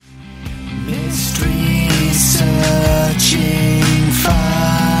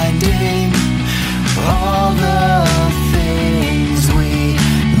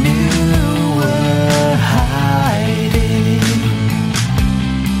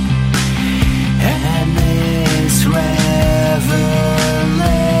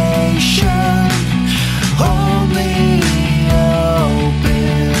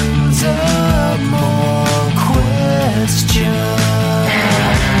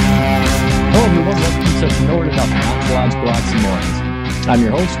Ontological Oxymorons. I'm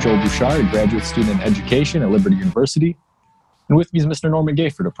your host, Joe Bouchard, a graduate student in education at Liberty University. And with me is Mr. Norman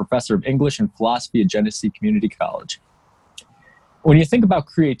Gayford, a professor of English and philosophy at Genesee Community College. When you think about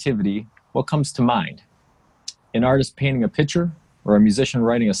creativity, what comes to mind? An artist painting a picture or a musician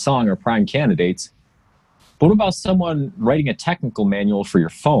writing a song are prime candidates. But what about someone writing a technical manual for your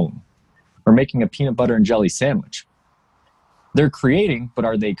phone or making a peanut butter and jelly sandwich? They're creating, but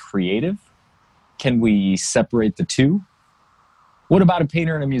are they creative? Can we separate the two? What about a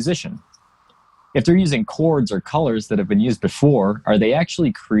painter and a musician? If they're using chords or colors that have been used before, are they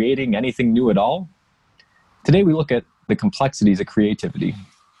actually creating anything new at all? Today we look at the complexities of creativity.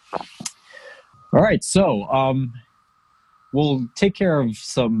 All right, so we'll take care of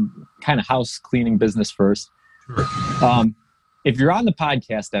some kind of house cleaning business first. Sure. If you're on the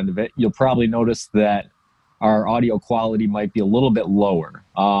podcast end of it, you'll probably notice that our audio quality might be a little bit lower.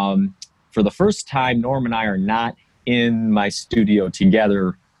 For the first time, Norm and I are not in my studio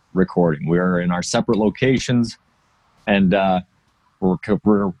together recording. We're in our separate locations, and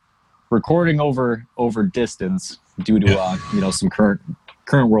we're recording over distance due to some current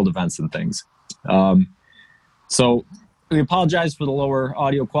world events and things. So we apologize for the lower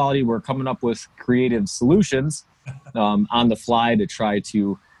audio quality. We're coming up with creative solutions on the fly to try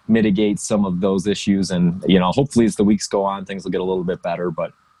to mitigate some of those issues, and hopefully as the weeks go on, things will get a little bit better.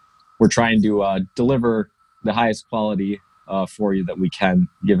 But we're trying to deliver the highest quality for you that we can,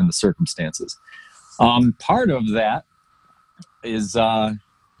 given the circumstances. Part of that is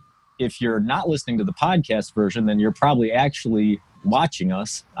if you're not listening to the podcast version, then you're probably actually watching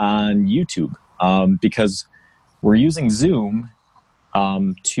us on YouTube, because we're using Zoom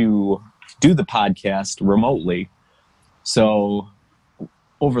to do the podcast remotely. So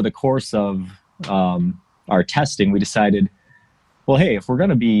over the course of our testing, we decided, well, hey, if we're going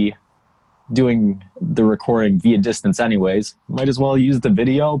to be doing the recording via distance anyways, might as well use the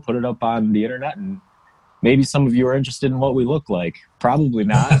video, put it up on the internet, and maybe some of you are interested in what we look like. Probably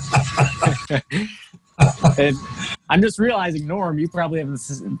not. And I'm just realizing, Norm, you probably have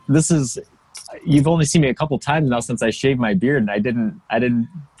you've only seen me a couple times now since I shaved my beard, and I didn't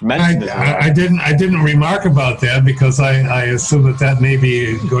mention it. I didn't remark about that because I assume that may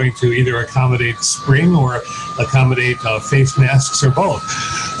be going to either accommodate spring or accommodate face masks or both.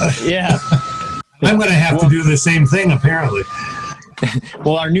 Yeah. I'm going to have to do the same thing, apparently.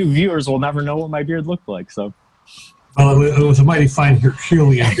 Well, our new viewers will never know what my beard looked like, so. Well, it was a mighty fine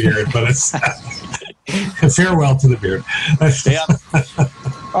Herculean beard, but it's farewell to the beard. Yeah.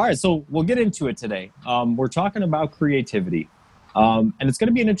 All right, so we'll get into it today. We're talking about creativity, and it's going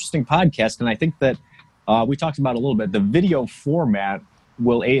to be an interesting podcast, and I think that we talked about a little bit. The video format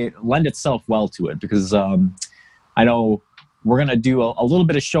will lend itself well to it, because I know we're going to do a little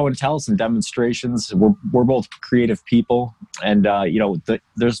bit of show and tell, some demonstrations. We're both creative people, and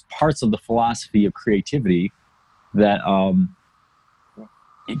there's parts of the philosophy of creativity that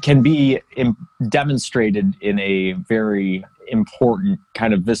it can be demonstrated in a very important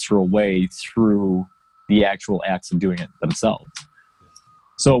kind of visceral way through the actual acts of doing it themselves.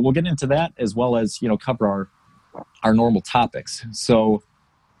 So we'll get into that, as well as cover our normal topics. So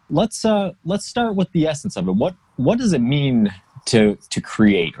let's start with the essence of it. What does it mean to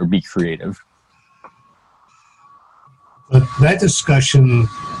create or be creative? But that discussion,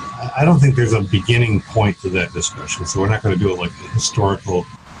 I don't think there's a beginning point to that discussion, so we're not going to do it like a historical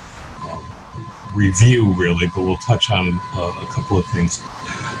review, really, but we'll touch on a couple of things.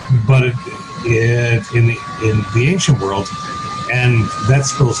 But in the ancient world, and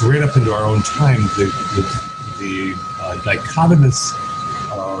that goes right up into our own time, the dichotomous,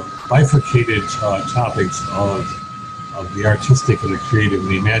 bifurcated topics of the artistic and the creative and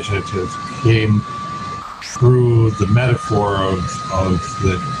the imaginative came through the metaphor of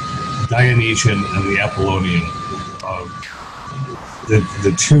the Dionysian and the Apollonian,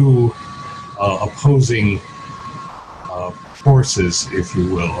 the two opposing forces, if you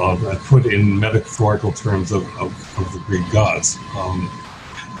will, put in metaphorical terms of the Greek gods.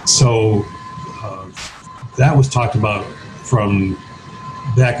 So that was talked about from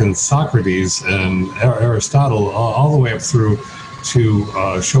back in Socrates and Aristotle all the way up through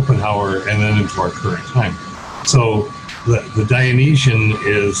to Schopenhauer and then into our current time. So the Dionysian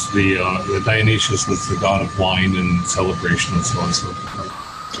is the Dionysius was the god of wine and celebration and so on and so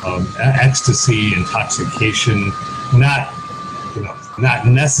forth. Ecstasy, intoxication, not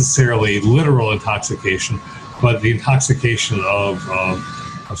necessarily literal intoxication, but the intoxication of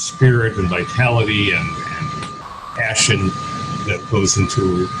spirit and vitality and passion that goes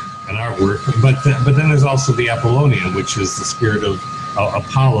into an artwork. But then there's also the Apollonian, which is the spirit of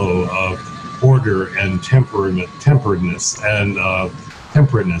Apollo, order and temperateness and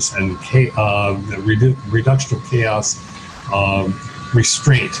reduction of chaos,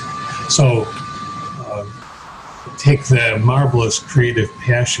 restraint. So take the marvelous creative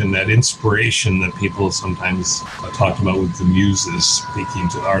passion, that inspiration that people sometimes talk about with the muses speaking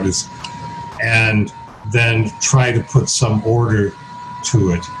to artists, and then try to put some order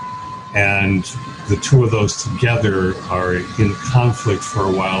to it. And the two of those together are in conflict for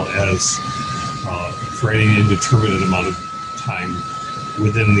a while, as for any indeterminate amount of time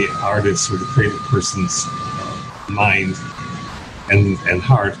within the artist or the creative person's mind and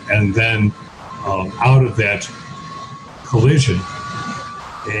heart. And then out of that collision,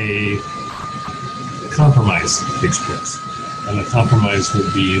 a compromise takes place. And a compromise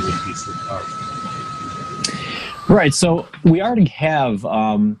would be the piece of art. Right. So we already have,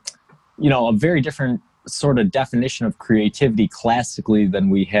 a very different sort of definition of creativity classically than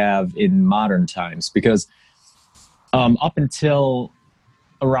we have in modern times, because up until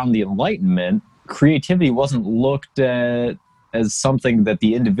around the Enlightenment, creativity wasn't looked at as something that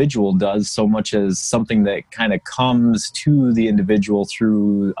the individual does so much as something that kind of comes to the individual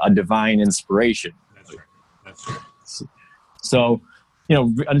through a divine inspiration. That's right. So,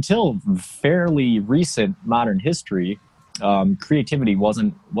 until fairly recent modern history, creativity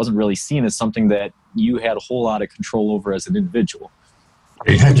wasn't really seen as something that you had a whole lot of control over as an individual.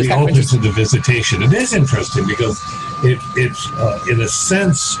 You had to be open to the visitation. It is interesting because it's in a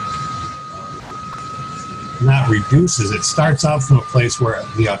sense, not reduces. It starts out from a place where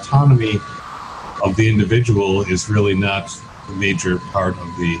the autonomy of the individual is really not a major part of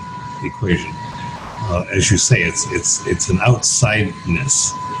the equation. As you say, it's an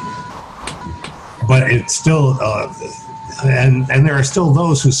outsideness, but it's still, and there are still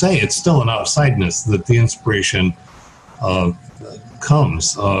those who say it's still an outsideness, that the inspiration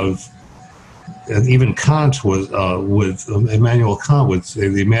comes of. And even Kant was with Immanuel Kant would say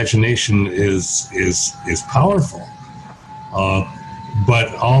the imagination is powerful,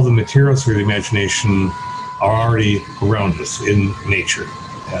 but all the materials for the imagination are already around us in nature,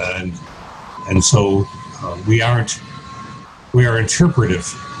 and so we are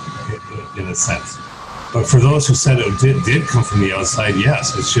interpretive in a sense. But for those who said it did come from the outside,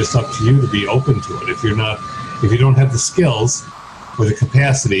 yes, it's just up to you to be open to it. If you don't have the skills or the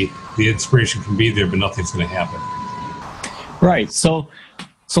capacity, the inspiration can be there, but nothing's going to happen. Right. So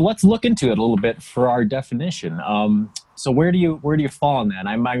let's look into it a little bit for our definition. So where do you fall on that?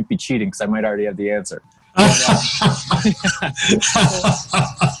 I might be cheating because I might already have the answer. But,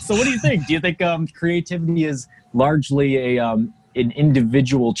 so what do you think? Do you think creativity is largely an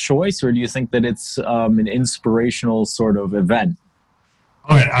individual choice, or do you think that it's an inspirational sort of event?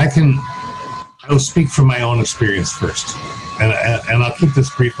 All right, I will speak from my own experience first. And I'll keep this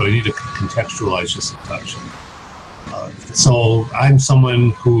brief, but I need to contextualize just a touch. So I'm someone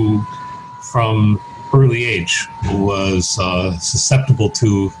who, from early age, was susceptible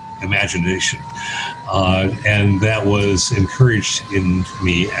to imagination, and that was encouraged in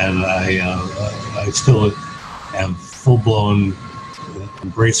me. And I still am full-blown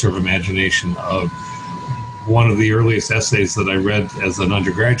embracer of imagination. One of the earliest essays that I read as an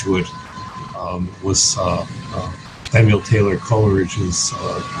undergraduate was Samuel Taylor Coleridge's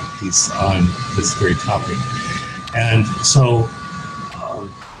piece on this very topic. And so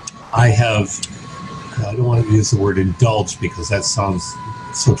I don't want to use the word indulge because that sounds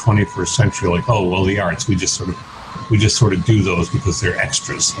so 21st century, like, oh, well, the arts, we just sort of do those because they're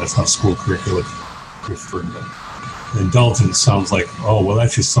extras. That's how school curricula refer to them. Indulgence sounds like, oh, well,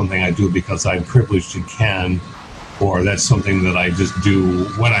 that's just something I do because I'm privileged and can, or that's something that I just do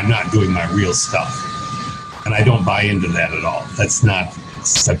when I'm not doing my real stuff. And I don't buy into that at all. That's not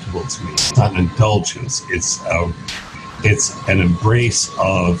acceptable to me. It's not an indulgence. It's an embrace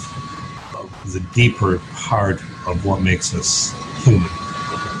of the deeper part of what makes us human.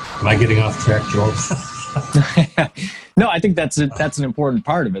 Am I getting off track, Joel? No, I think that's an important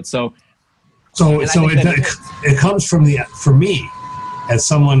part of it. So it comes from for me, as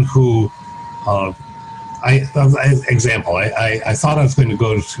someone who. I thought I was going to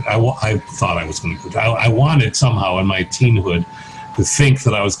go to. I wanted somehow in my teenhood to think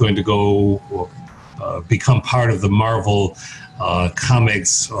that I was going to go become part of the Marvel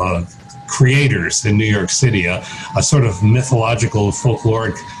comics creators in New York City, a sort of mythological,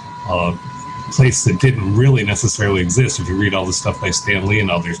 folkloric place that didn't really necessarily exist if you read all the stuff by Stan Lee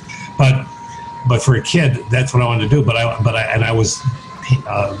and others. But for a kid, that's what I wanted to do. But I was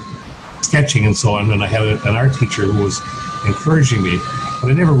sketching and so on, and I had an art teacher who was encouraging me, but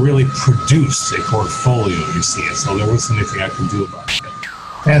I never really produced a portfolio, you see, so there wasn't anything I could do about it.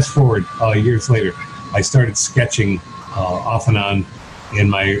 fast forward years later, I started sketching off and on in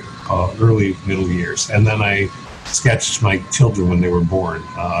my early middle years, and then I sketched my children when they were born.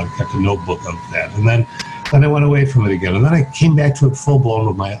 Kept a notebook of that, and then I went away from it again, and then I came back to it full blown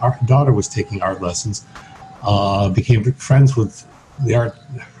when my daughter was taking art lessons. Became friends with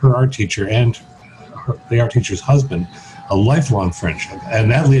her art teacher and the art teacher's husband, a lifelong friendship,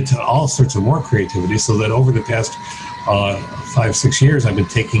 and that led to all sorts of more creativity. So that over the past 5-6 years, I've been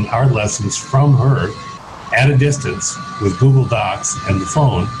taking art lessons from her at a distance with Google Docs and the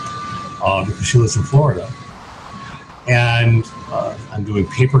phone, because she lives in Florida. And I'm doing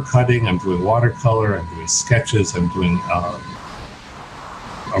paper cutting, I'm doing watercolor, I'm doing sketches, I'm doing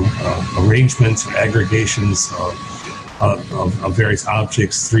arrangements or aggregations of various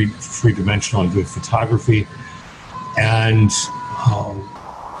objects, three-dimensional. I'm doing photography, and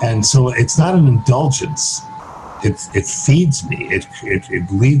so it's not an indulgence. It feeds me.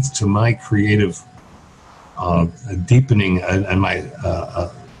 It leads to my creative deepening and my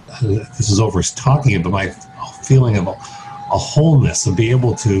this is over talking, but my feeling of a wholeness, of being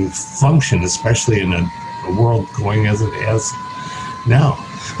able to function, especially in a world going as it is now.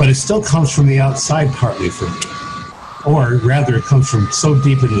 But it still comes from the outside partly for me. Or rather, it comes from so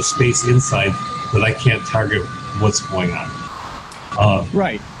deep in the space inside that I can't target what's going on.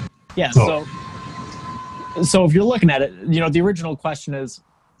 Right. Yeah. So if you're looking at it, the original question is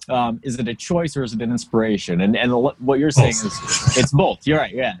it a choice or is it an inspiration? And what you're saying is it's both. You're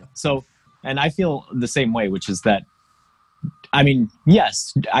right. Yeah. So, and I feel the same way, which is that, I mean,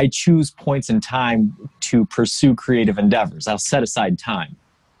 yes, I choose points in time to pursue creative endeavors. I'll set aside time.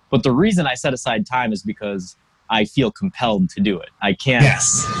 But the reason I set aside time is because I feel compelled to do it. I can't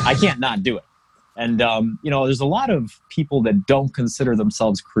not do it. And, there's a lot of people that don't consider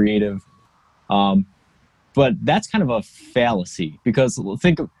themselves creative. But that's kind of a fallacy, because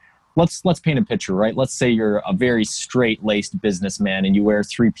let's paint a picture, right? Let's say you're a very straight-laced businessman and you wear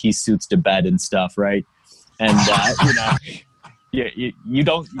 3-piece suits to bed and stuff, right? And, you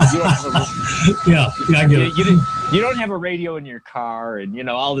don't have you don't have a radio in your car and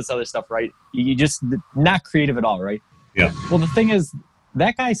all this other stuff, right? You just not creative at all, right? Yeah. Well, the thing is,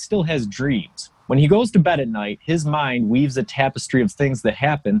 that guy still has dreams. When he goes to bed at night, his mind weaves a tapestry of things that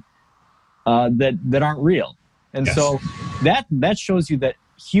happen that aren't real, and so that shows you that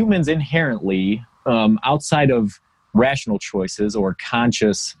humans inherently, outside of rational choices or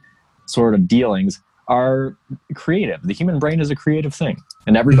conscious sort of dealings, are creative. The human brain is a creative thing,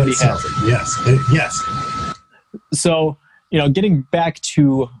 and everybody has it. Yes. So, getting back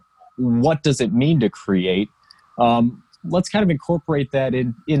to what does it mean to create, let's kind of incorporate that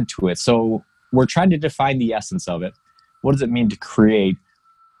into it. So we're trying to define the essence of it. What does it mean to create?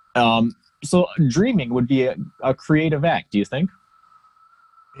 So dreaming would be a creative act, do you think?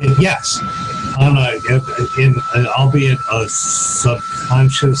 Yes. Albeit a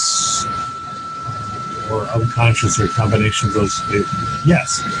subconscious or unconscious or combination of those.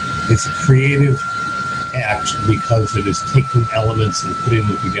 Yes, it's a creative act because it is taking elements and putting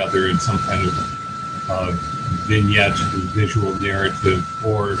them together in some kind of vignette, visual narrative,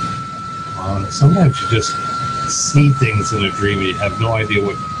 or sometimes you just see things in a dream and you have no idea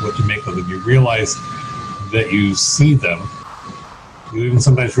what to make of them. You realize that you see them. You even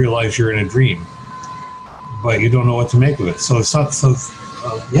sometimes realize you're in a dream, but you don't know what to make of it. So it's not so.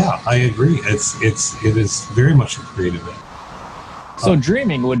 Yeah, I agree. It is very much a creative act. So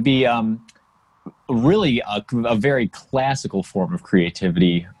dreaming would be really a very classical form of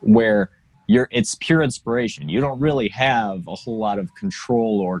creativity where it's pure inspiration. You don't really have a whole lot of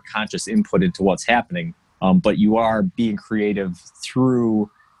control or conscious input into what's happening, but you are being creative through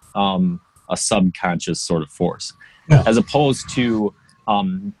a subconscious sort of force, as opposed to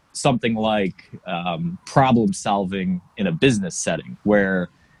something like problem solving in a business setting where,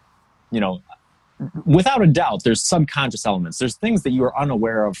 without a doubt, there's subconscious elements. There's things that you are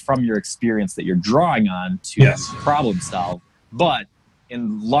unaware of from your experience that you're drawing on to problem solve. But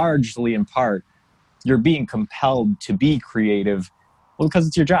largely in part, you're being compelled to be creative because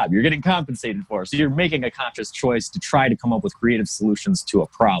it's your job. You're getting compensated for it. So you're making a conscious choice to try to come up with creative solutions to a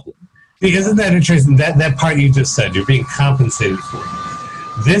problem. Isn't that interesting? That part you just said, you're being compensated for it.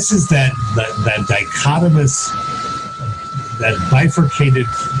 This is that dichotomous, that bifurcated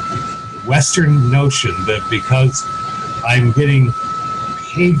Western notion that because I'm getting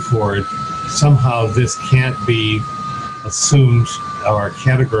paid for it, somehow this can't be assumed or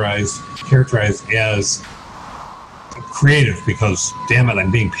characterized as creative because, damn it,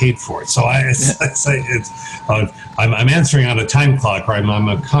 I'm being paid for it. So I'm answering on a time clock, or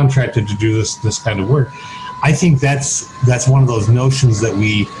I'm contracted to do this kind of work. I think that's one of those notions that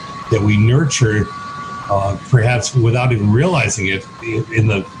we nurture, perhaps without even realizing it,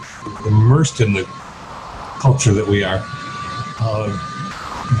 immersed in the culture that we are.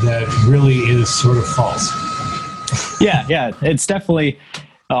 That really is sort of false. Yeah, it's definitely.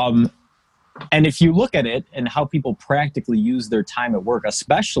 And if you look at it and how people practically use their time at work,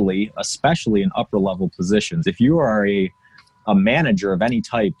 especially in upper level positions, if you are a manager of any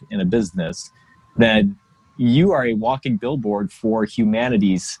type in a business, then you are a walking billboard for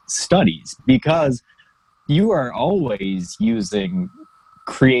humanities studies, because you are always using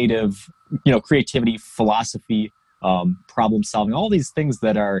creativity, philosophy, problem solving, all these things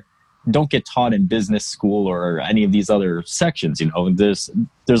that don't get taught in business school or any of these other sections. There's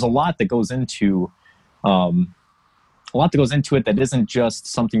a lot that goes into it that isn't just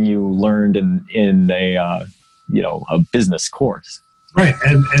something you learned in a business course. Right,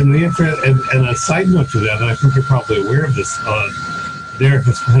 and a side note to that, and I think you're probably aware of this, there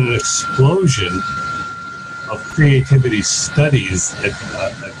has been an explosion of creativity studies at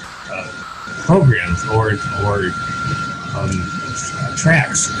programs or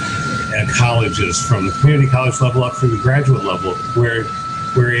tracks at colleges, from the community college level up through the graduate level,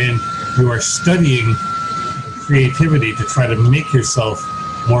 wherein you are studying creativity to try to make yourself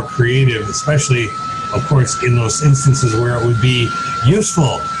more creative, especially, of course, in those instances where it would be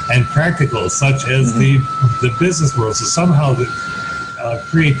useful and practical, such as the business world. So somehow the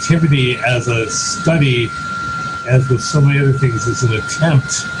creativity as a study, as with so many other things, is an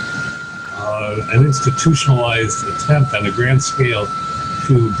attempt, an institutionalized attempt on a grand scale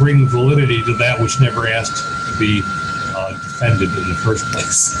to bring validity to that which never asked to be defended in the first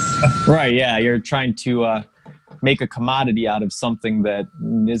place. Right, yeah, you're trying to make a commodity out of something that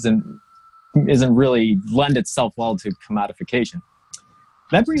isn't really lend itself well to commodification.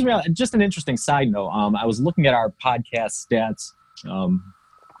 That brings me out, just an interesting side note. I was looking at our podcast stats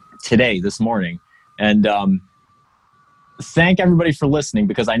this morning, and thank everybody for listening,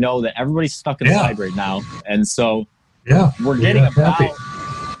 because I know that everybody's stuck inside right now, and so we're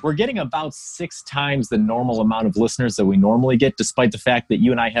getting about 6 times the normal amount of listeners that we normally get, despite the fact that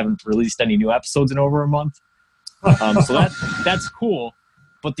you and I haven't released any new episodes in over a month. So that's cool.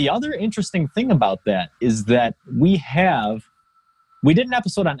 But the other interesting thing about that is that we did an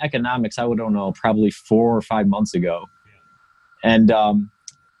episode on economics, I don't know, probably 4 or 5 months ago. And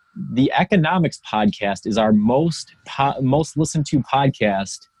the economics podcast is our most listened to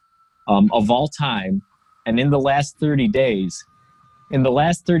podcast of all time. And in the last 30 days,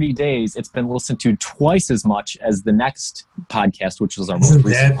 it's been listened to twice as much as the next podcast, which was our most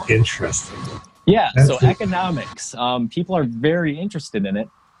recent. Isn't that interesting? Yeah, economics, people are very interested in it,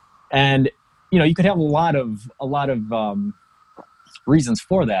 and you could have a lot of reasons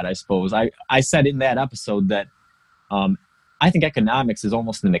for that. I suppose I said in that episode that I think economics is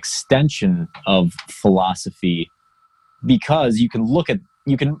almost an extension of philosophy, because you can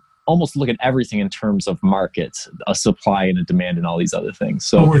almost look at everything in terms of markets, a supply and a demand, and all these other things.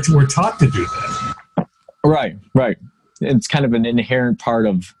 So we're taught to do that. Right. It's kind of an inherent part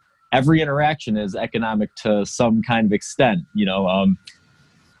of every interaction is economic to some kind of extent,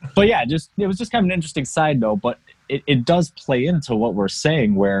 But yeah, it was just kind of an interesting side note, but it does play into what we're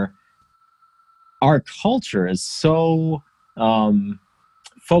saying, where our culture is so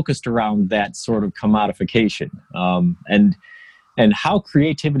focused around that sort of commodification, and how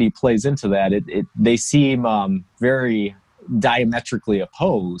creativity plays into that. They seem very diametrically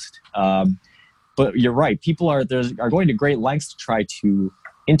opposed, but you're right. People are going to great lengths to try to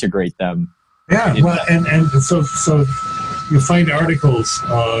integrate them. Yeah, well, and so you find articles.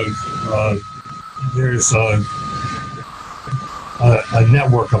 There's a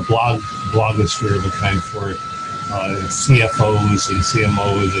network, a blogosphere of a kind for CFOs and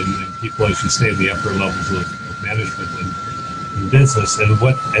CMOs and people, as you say, in the upper levels of management and business, and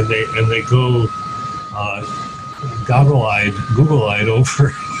they go Google-eyed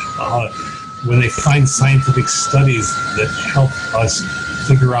over when they find scientific studies that help us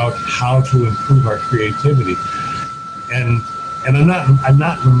figure out how to improve our creativity. And I'm not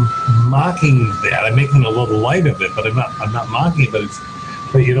mocking that. I'm making a little light of it, but I'm not mocking it. But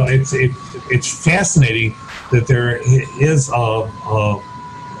it's fascinating that there is a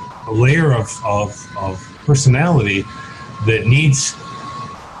layer of personality that needs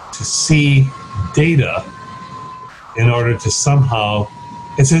to see data in order to somehow.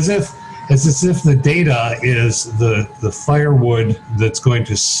 It's as if the data is the firewood that's going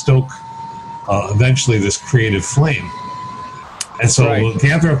to stoke eventually this creative flame. And so we'll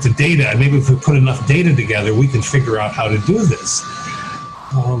gather up the data, and maybe if we put enough data together, we can figure out how to do this.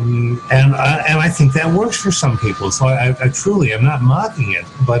 And I think that works for some people. So I truly am not mocking it,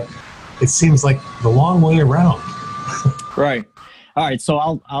 but it seems like the long way around. Right. All right. So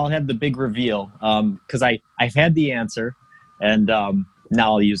I'll have the big reveal because I've had the answer, and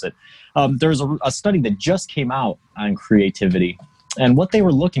now I'll use it. There's a study that just came out on creativity, and what they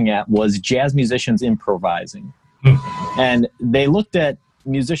were looking at was jazz musicians improvising, and they looked at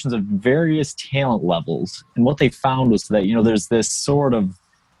musicians of various talent levels, and what they found was that there's this sort of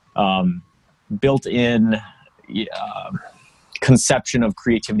built-in conception of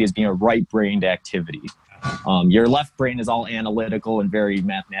creativity as being a right-brained activity. Your left brain is all analytical and very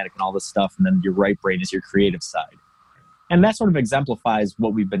mathematic and all this stuff, and then your right brain is your creative side. And that sort of exemplifies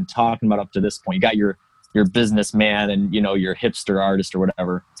what we've been talking about up to this point. You got your businessman and your hipster artist or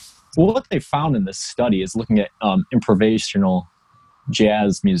whatever. Well, what they found in this study is looking at improvisational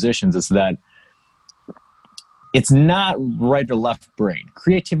jazz musicians is that it's not right or left brain.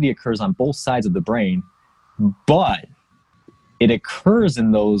 Creativity occurs on both sides of the brain, but it occurs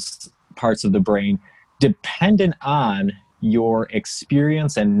in those parts of the brain dependent on your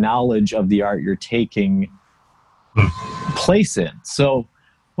experience and knowledge of the art you're taking place in. So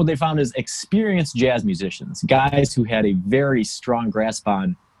what they found is experienced jazz musicians, guys who had a very strong grasp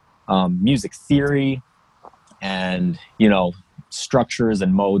on music theory and, structures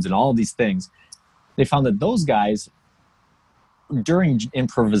and modes and all of these things. They found that those guys, during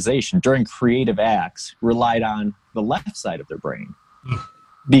improvisation, during creative acts, relied on the left side of their brain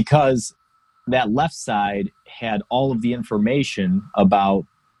because that left side had all of the information about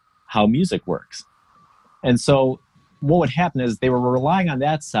how music works. And so what would happen is they were relying on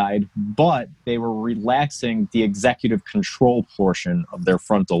that side, but they were relaxing the executive control portion of their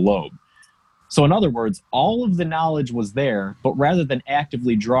frontal lobe. So in other words, all of the knowledge was there, but rather than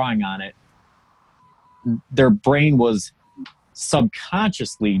actively drawing on it, their brain was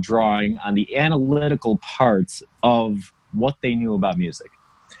subconsciously drawing on the analytical parts of what they knew about music.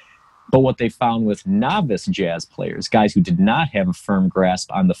 But what they found with novice jazz players, guys who did not have a firm grasp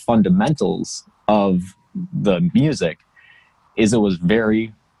on the fundamentals of the music, is it was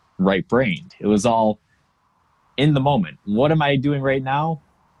very right-brained. It was all in the moment. What am I doing right now?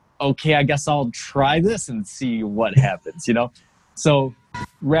 Okay, I guess I'll try this and see what happens, So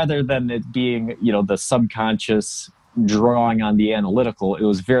rather than it being, the subconscious drawing on the analytical, it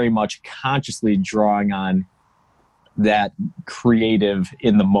was very much consciously drawing on that creative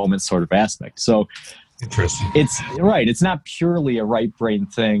in the moment sort of aspect. So interesting. It's right. It's not purely a right brain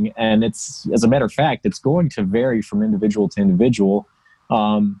thing. And it's, as a matter of fact, it's going to vary from individual to individual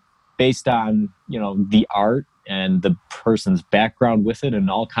based on, the art and the person's background with it and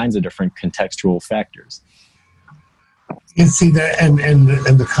all kinds of different contextual factors. You see that, and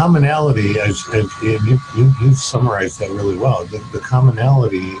the commonality, as you've summarized that really well. The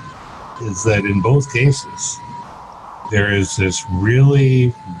commonality is that in both cases, there is this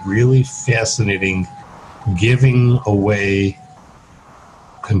really, really fascinating giving away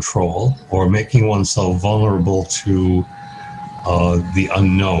control or making oneself vulnerable to the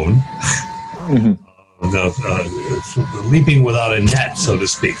unknown. Mm-hmm. The leaping without a net, so to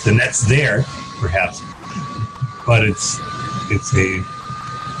speak. The net's there, perhaps, but it's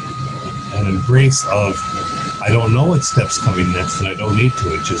an embrace of I don't know what step's coming next, and I don't need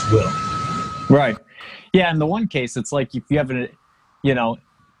to. It just will. Right. Yeah. In the one case, it's like if you have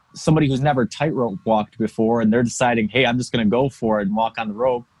somebody who's never tightrope walked before, and they're deciding, hey, I'm just going to go for it and walk on the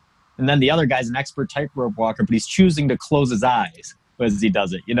rope, and then the other guy's an expert tightrope walker, but he's choosing to close his eyes as he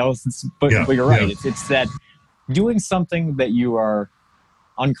does it, But you're right. Yeah. It's that doing something that you are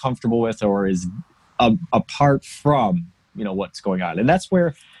uncomfortable with or is apart from, what's going on. And that's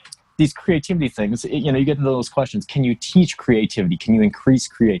where these creativity things, you get into those questions. Can you teach creativity? Can you increase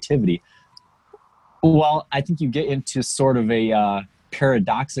creativity? Well, I think you get into sort of a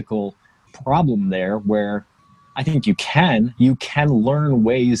paradoxical problem there where I think you can learn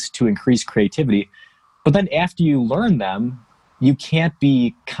ways to increase creativity, but then after you learn them, you can't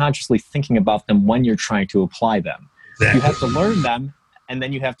be consciously thinking about them when you're trying to apply them. Exactly. You have to learn them, and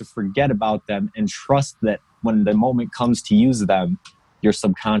then you have to forget about them and trust that when the moment comes to use them, your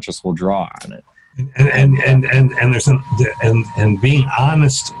subconscious will draw on it. And there's and being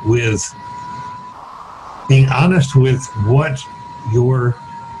honest with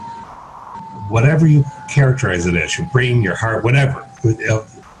whatever you characterize it as, your brain, your heart, whatever,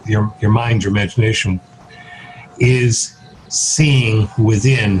 your mind, your imagination, is seeing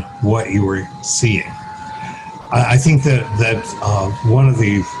within what you were seeing. I think that one of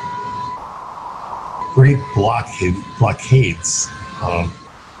the great blockades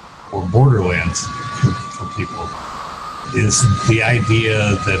or borderlands for people is the idea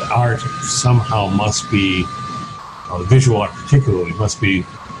that art somehow must be, visual art particularly, must be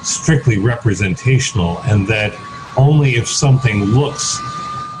strictly representational, and that only if something looks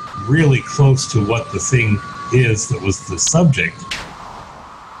really close to what the thing is that was the subject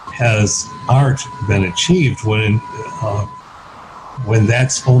has art been achieved, when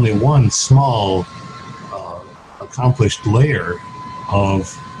that's only one small accomplished layer of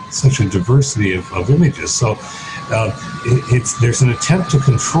such a diversity of images. So there's an attempt to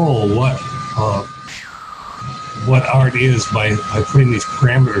control what art is by putting these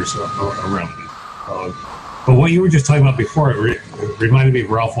parameters around it. But what you were just talking about before, it reminded me of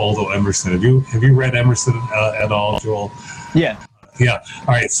Ralph Waldo Emerson. Have you read Emerson at all, Joel? Yeah. Yeah.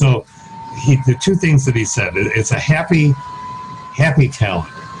 All right. So the two things that he said: it's a happy talent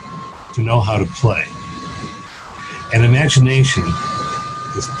to know how to play, and imagination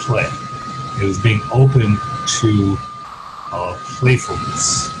is play. It is being open to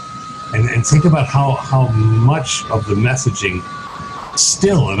playfulness, and think about how much of the messaging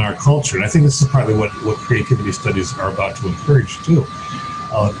still in our culture, and I think this is partly what creativity studies are about to encourage too,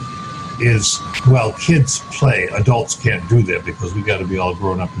 is, well, kids play, adults can't do that because we got to be all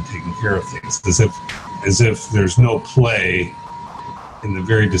grown up and taking care of things, as if there's no play in the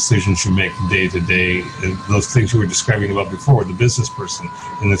very decisions you make day to day, and those things you were describing about before, the business person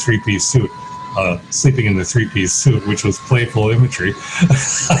in the three-piece suit, sleeping in the three-piece suit, which was playful imagery,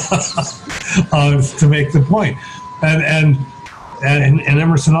 to make the point. And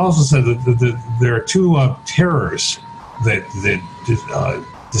Emerson also said that there are two terrors that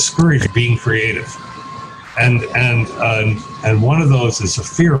discourage being creative, and one of those is a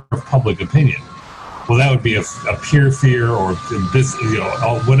fear of public opinion. Well, that would be a peer fear, or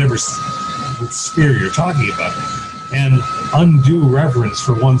whatever sphere you're talking about, and undue reverence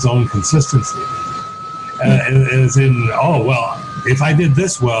for one's own consistency. As in, oh well, if I did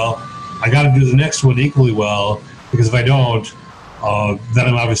this well, I got to do the next one equally well, because if I don't, then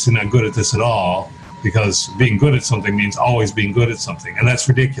I'm obviously not good at this at all, because being good at something means always being good at something, and that's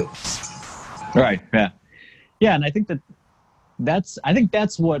ridiculous. Right. Yeah, and I think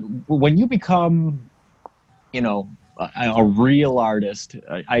that's what, when you become, a real artist,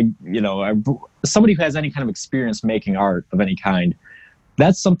 somebody who has any kind of experience making art of any kind,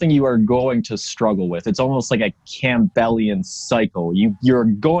 that's something you are going to struggle with. It's almost like a Campbellian cycle. You're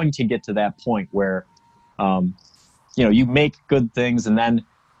going to get to that point where, you make good things, and then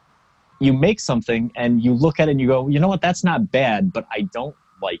you make something and you look at it and you go, you know what, that's not bad, but I don't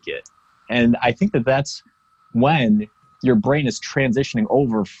like it. And I think that's when your brain is transitioning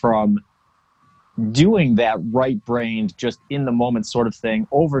over from doing that right-brained, just in the moment sort of thing,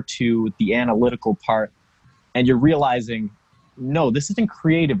 over to the analytical part, and you're realizing, no, this isn't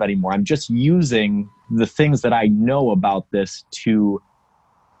creative anymore. I'm just using the things that I know about this to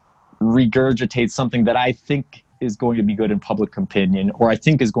regurgitate something that I think is going to be good in public opinion, or I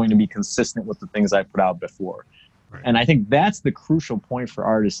think is going to be consistent with the things I put out before. Right. And I think that's the crucial point for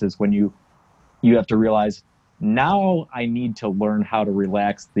artists, is when you have to realize, now I need to learn how to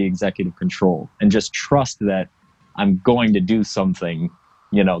relax the executive control and just trust that I'm going to do something,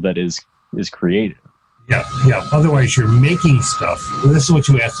 that is creative. Yeah. Otherwise, you're making stuff. This is what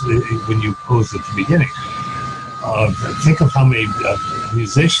you asked when you posed at the beginning. Think of how many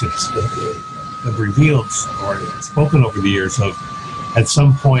musicians have revealed or spoken over the years of, at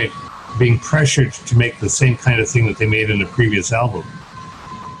some point, being pressured to make the same kind of thing that they made in a previous album.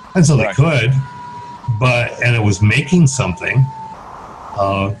 And so they could, and it was making something,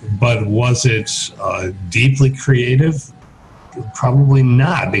 but was it deeply creative? Probably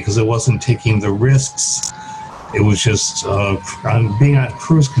not, because it wasn't taking the risks. It was just being on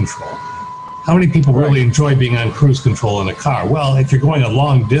cruise control. How many people really enjoy being on cruise control in a car? Well, if you're going a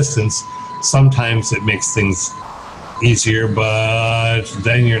long distance, sometimes it makes things easier, but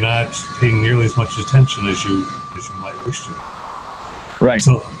then you're not paying nearly as much attention as you might wish to. Right.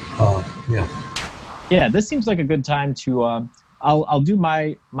 So, yeah. Yeah, this seems like a good time to. I'll do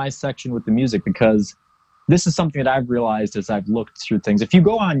my section with the music, because this is something that I've realized as I've looked through things. If you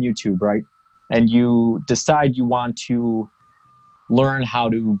go on YouTube, right, and you decide you want to learn how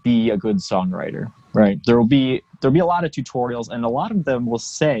to be a good songwriter, right, there'll be a lot of tutorials, and a lot of them will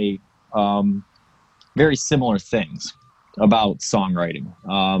say very similar things about songwriting.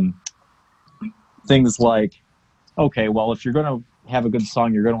 Things like, okay, well, if you're going to have a good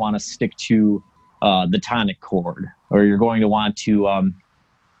song, you're going to want to stick to the tonic chord, or you're going to want to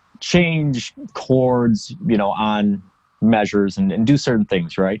change chords, on measures and do certain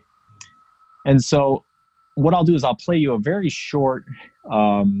things, right? And so what I'll do is I'll play you a very short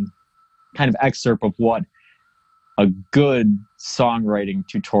kind of excerpt of what a good songwriting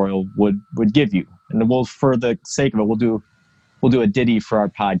tutorial would give you. And we'll, for the sake of it, we'll do a ditty for our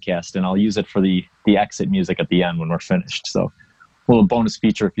podcast, and I'll use it for the exit music at the end when we're finished. So a little bonus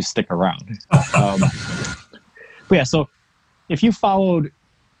feature if you stick around. But yeah, so if you followed,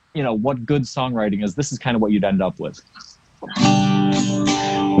 what good songwriting is, this is kind of what you'd end up with.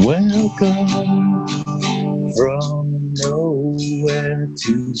 Welcome from nowhere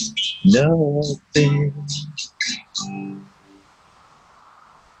to nothing.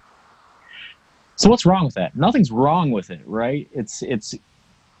 So what's wrong with that? Nothing's wrong with it, right? It's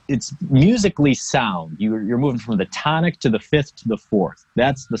musically sound. You're moving from the tonic to the fifth to the fourth.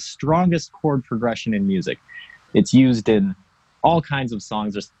 That's the strongest chord progression in music. It's used in all kinds of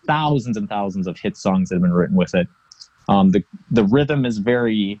songs. There's thousands and thousands of hit songs that have been written with it. The rhythm is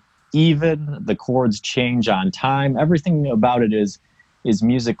very even. The chords change on time. Everything about it is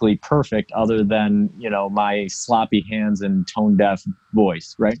musically perfect, other than my sloppy hands and tone deaf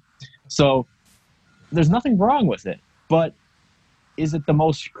voice, right? So there's nothing wrong with it, but is it the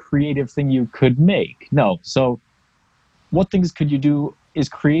most creative thing you could make? No. So what things could you do? Is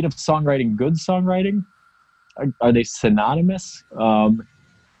creative songwriting good songwriting? Are they synonymous?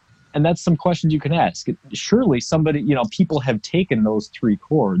 And that's some questions you can ask. Surely somebody, people have taken those three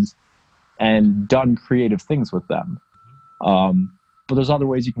chords and done creative things with them. But there's other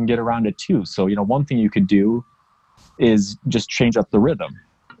ways you can get around it too. So, one thing you could do is just change up the rhythm,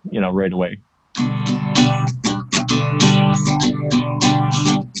 right away.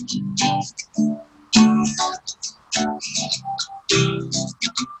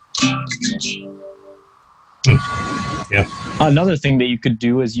 Yeah. Another thing that you could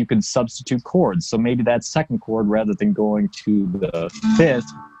do is you could substitute chords. So maybe that second chord, rather than going to the fifth,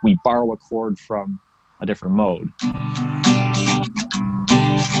 we borrow a chord from a different mode.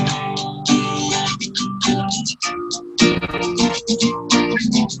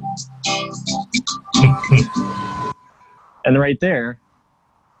 And right there,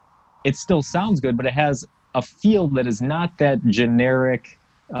 it still sounds good, but it has a feel that is not that generic,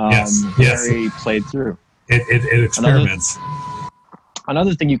 very played through. It experiments.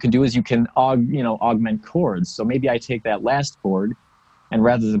 Another thing you can do is you can augment chords. So maybe I take that last chord, and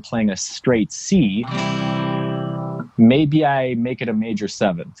rather than playing a straight C, maybe I make it a major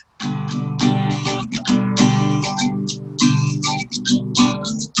seventh.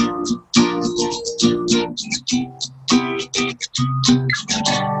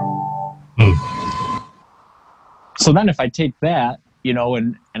 So then if I take that,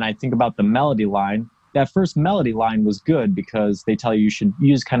 and I think about the melody line, that first melody line was good because they tell you should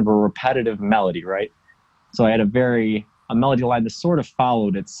use kind of a repetitive melody, right? So I had a melody line that sort of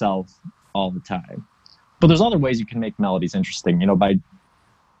followed itself all the time. But there's other ways you can make melodies interesting, by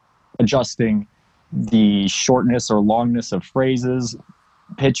adjusting the shortness or longness of phrases,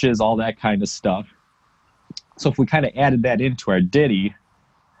 pitches, all that kind of stuff. So if we kind of added that into our ditty,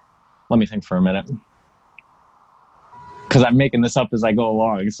 let me think for a minute. Because I'm making this up as I go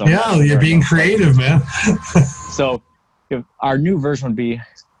along. So yeah, you're being creative, man. So if our new version would be,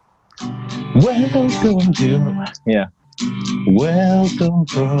 welcome to, welcome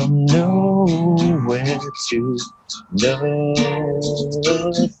from nowhere to nothing.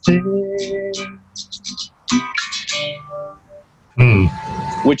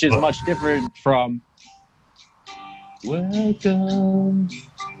 Which is much different from welcome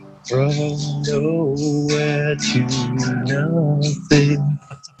from nowhere to nothing.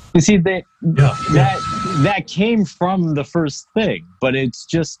 You see, that came from the first thing, but it's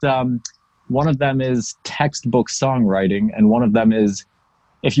just one of them is textbook songwriting, and one of them is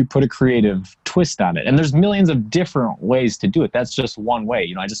if you put a creative twist on it. And there's millions of different ways to do it. That's just one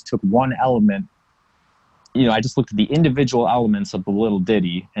way. I just took one element. I just looked at the individual elements of the little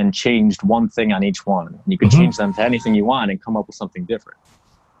ditty and changed one thing on each one. And you can change them to anything you want and come up with something different.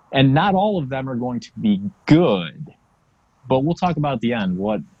 And not all of them are going to be good, but we'll talk about at the end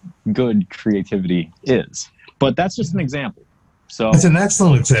what good creativity is. But that's just an example. So it's an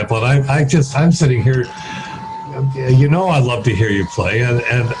excellent example, and I'm sitting here. I love to hear you play, and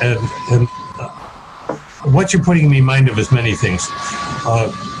what you're putting me in mind of is many things.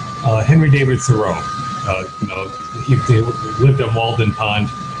 Henry David Thoreau, he lived on Walden Pond,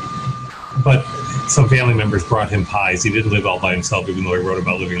 but some family members brought him pies. He didn't live all by himself, even though he wrote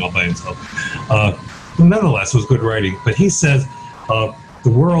about living all by himself. Nonetheless, it was good writing. But he says the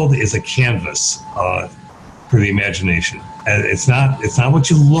world is a canvas for the imagination. And it's not what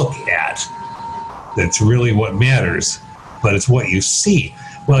you look at that's really what matters, but it's what you see.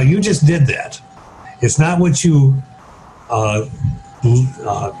 Well, you just did that. It's not what you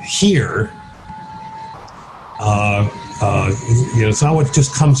hear It's not what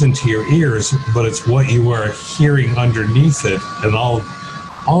just comes into your ears, but it's what you are hearing underneath it, and all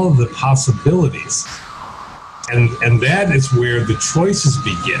of the possibilities. And that is where the choices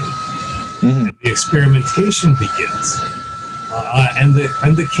begin, and the experimentation begins, and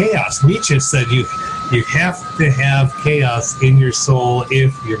the chaos. Nietzsche said you have to have chaos in your soul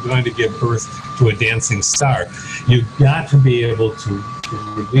if you're going to give birth to a dancing star. You've got to be able to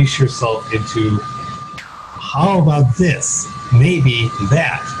release yourself into, how about this, maybe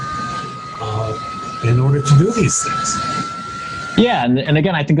that, in order to do these things. Yeah, and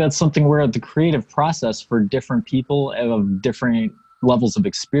again, I think that's something where the creative process for different people of different levels of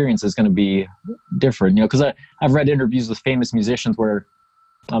experience is going to be different. Because I've read interviews with famous musicians where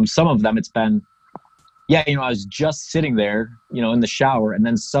some of them it's been, I was just sitting there, in the shower, and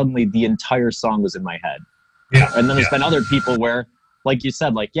then suddenly the entire song was in my head. Yeah. And then there's been other people where, like you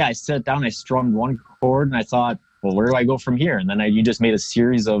said, I sat down, I strummed one chord, and I thought, well, where do I go from here? And then you just made a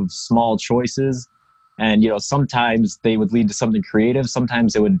series of small choices. And, sometimes they would lead to something creative.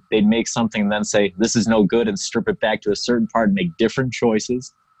 Sometimes they'd make something and then say, this is no good, and strip it back to a certain part and make different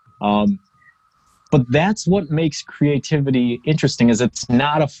choices. But that's what makes creativity interesting, is it's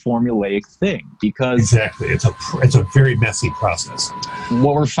not a formulaic thing, because exactly, it's a very messy process.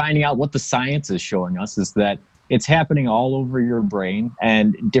 What we're finding out, what the science is showing us, is that it's happening all over your brain,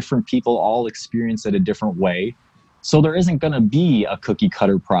 and different people all experience it a different way. So there isn't going to be a cookie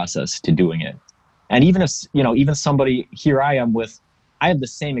cutter process to doing it. And even if, even somebody, here I am I have the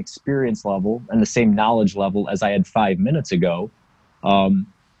same experience level and the same knowledge level as I had 5 minutes ago.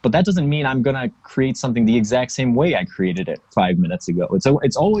 But that doesn't mean I'm going to create something the exact same way I created it 5 minutes ago.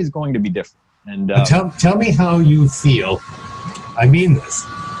 It's always going to be different. And tell me how you feel. I mean this.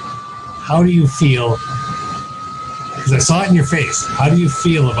 How do you feel? Because I saw it in your face. How do you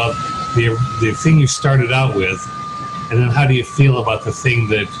feel about the thing you started out with? And then how do you feel about the thing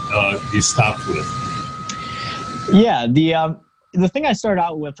that you stopped with? Yeah, the thing I started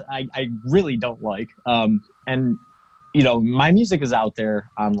out with, I really don't like. And, my music is out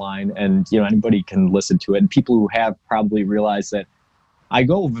there online, and, anybody can listen to it. And people who have probably realized that I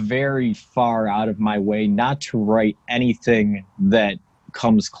go very far out of my way not to write anything that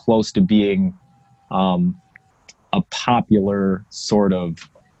comes close to being a popular sort of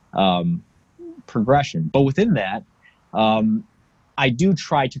progression. But within that, I do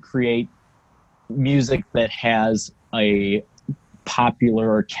try to create music that has a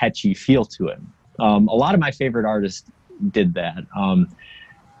popular or catchy feel to it. A lot of my favorite artists did that.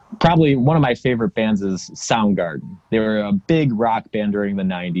 Probably one of my favorite bands is Soundgarden. They were a big rock band during the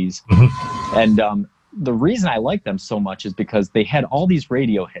 90s. Mm-hmm. And the reason I like them so much is because they had all these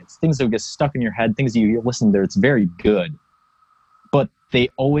radio hits, things that would get stuck in your head, things that you listen to, it's very good. But they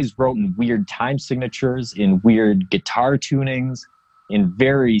always wrote in weird time signatures, in weird guitar tunings, in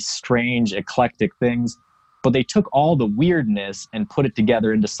very strange, eclectic things. But they took all the weirdness and put it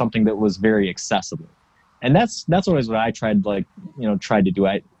together into something that was very accessible. And that's always what I tried to do.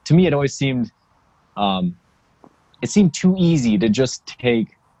 To me, it always seemed, it seemed too easy to just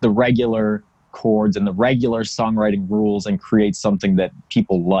take the regular chords and the regular songwriting rules and create something that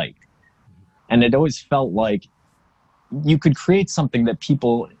people liked. And it always felt like you could create something that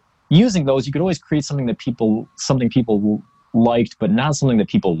people, using those, you could always create something people liked, but not something that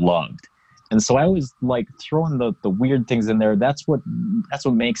people loved. And so I always like throwing the weird things in there. That's what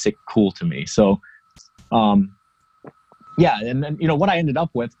makes it cool to me. So, yeah. And then, what I ended up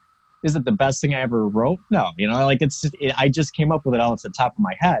with, is it the best thing I ever wrote? No, I just came up with it off the top of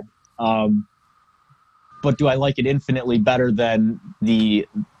my head. But do I like it infinitely better than the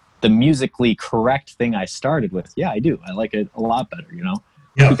musically correct thing I started with? Yeah, I do. I like it a lot better,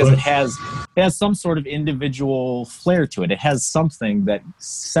 Yeah, because it has some sort of individual flair to it. It has something that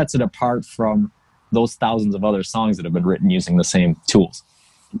sets it apart from those thousands of other songs that have been written using the same tools.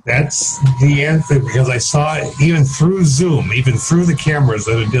 That's the answer, because I saw it even through Zoom, even through the cameras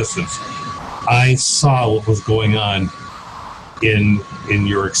at a distance. I saw what was going on in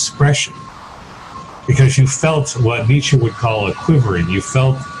your expression, because you felt what Nietzsche would call a quivering. You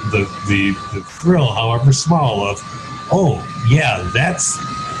felt the thrill, however small, of, oh yeah, that's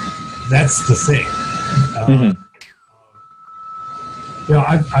the thing.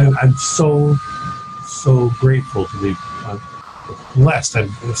 I'm so grateful to be blessed. I'm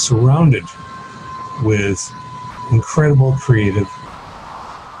surrounded with incredible creative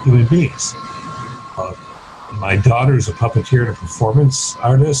human beings. My daughter is a puppeteer and a performance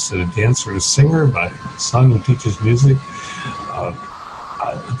artist and a dancer and a singer. My son who teaches music.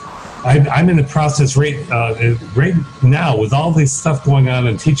 I'm in the process right now with all this stuff going on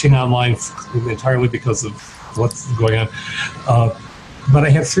and teaching online entirely because of what's going on. But I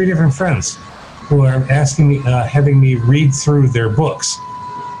have 3 different friends who are asking me, having me read through their books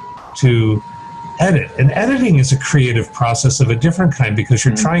to edit. And editing is a creative process of a different kind because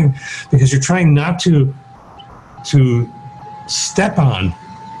you're trying not to step on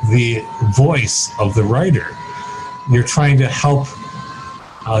the voice of the writer. You're trying to help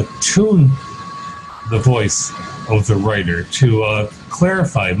tune the voice of the writer to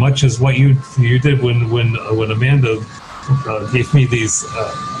clarify, much as what you did when Amanda gave me these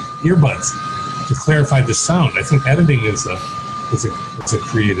earbuds to clarify the sound. I think editing is a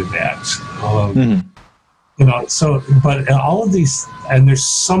creative act. You know, so but all of these, and there's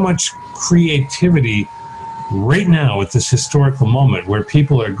so much creativity right now at this historical moment where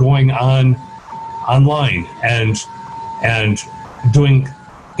people are going online and doing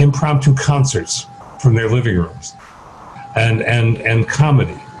impromptu concerts from their living rooms, and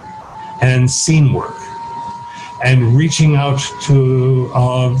comedy and scene work and reaching out to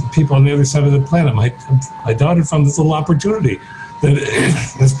people on the other side of the planet. My daughter found this little opportunity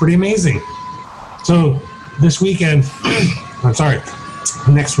that's pretty amazing. So this weekend,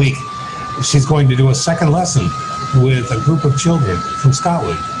 next week, she's going to do a second lesson with a group of children from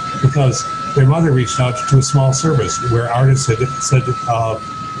Scotland because their mother reached out to a small service where artists had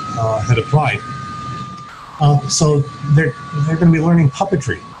applied. So they're going to be learning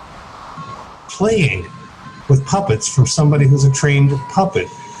puppetry, playing with puppets from somebody who's a trained puppet,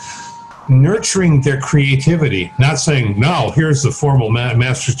 nurturing their creativity, not saying, no, here's the formal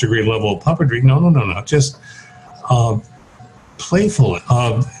master's degree level of puppetry. No, just playful.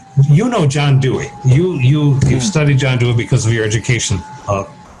 You know John Dewey. You've studied John Dewey because of your education.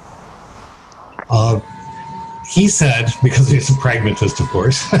 He said, because he's a pragmatist, of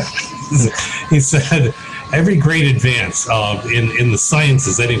course, he said, every great advance in the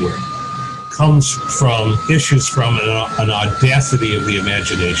sciences anywhere comes from issues from an audacity of the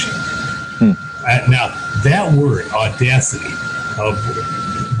imagination. Now, that word, audacity,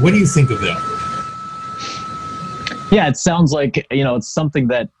 what do you think of that word? Yeah, it sounds like, you know, it's something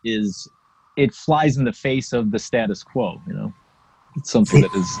that it flies in the face of the status quo, you know. It's something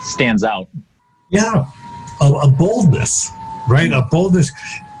that stands out. Yeah, a boldness, right? A boldness,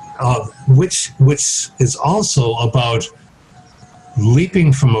 which is also about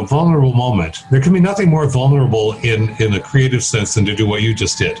leaping from a vulnerable moment. There can be nothing more vulnerable in a creative sense than to do what you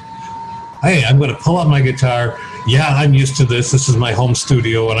just did. Hey, I'm going to pull out my guitar. Yeah, I'm used to this. This is my home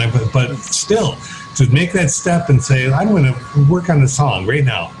studio, but still, to make that step and say, I'm going to work on the song right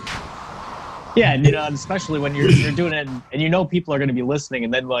now. Yeah, and you know, especially when you're doing it, and you know people are going to be listening,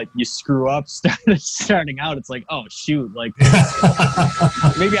 and then like you screw up starting out, it's like, oh shoot, like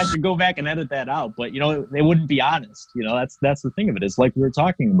maybe I should go back and edit that out. But you know, they wouldn't be honest. You know, that's the thing of it. It's like we were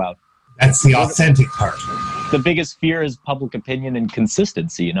talking about. That's the authentic part. The biggest fear is public opinion and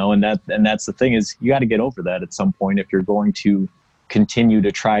consistency. You know, and that's the thing is you got to get over that at some point if you're going to continue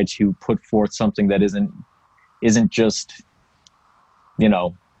to try to put forth something that isn't just, you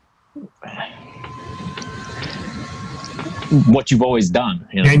know, what you've always done,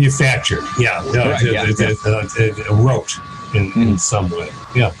 you know? Manufactured, yeah, wrote in some way,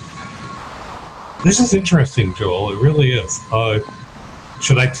 yeah. This is interesting, Joel. It really is.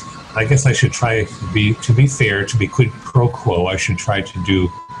 I guess I should try to be fair, to be quid pro quo. I should try to do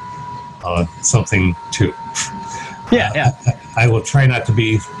something too. Yeah. I will try not to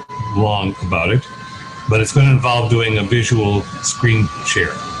be long about it, but it's going to involve doing a visual screen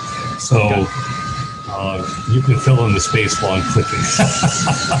share. So you can fill in the space while I'm clicking.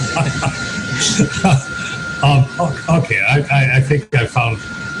 Okay, I think I found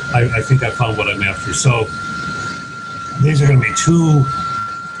what I'm after. So these are going to be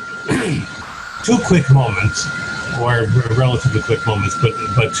two quick moments, or relatively quick moments,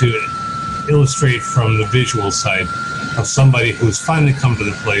 but to illustrate from the visual side of somebody who's finally come to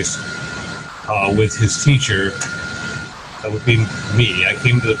the place with his teacher. That would be me. I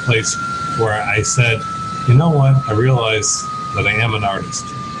came to the place where I said, you know what? I realize that I am an artist.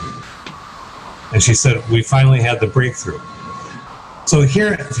 And she said, we finally had the breakthrough. So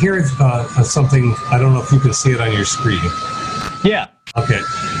here's something, I don't know if you can see it on your screen. Yeah. Okay.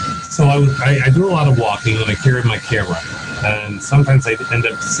 So I do a lot of walking and I carry my camera. And sometimes I end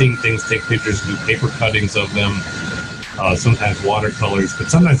up seeing things, take pictures, do paper cuttings of them, sometimes watercolors,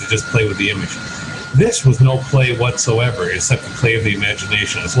 but sometimes I just play with the image. This was no play whatsoever, except the play of the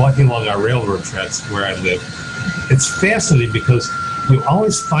imagination. I was walking along our railroad tracks where I live. It's fascinating because you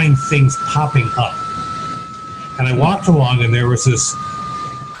always find things popping up. And I walked along and there was this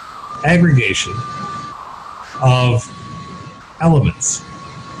aggregation of elements.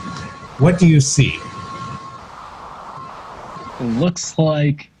 What do you see? It looks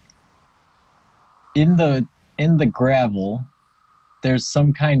like in the gravel, there's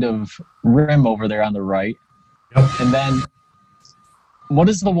some kind of rim over there on the right. Yep. And then what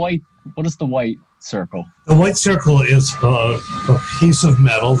is the white circle? The white circle is a piece of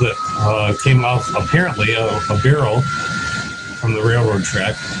metal that came off, apparently, a barrel from the railroad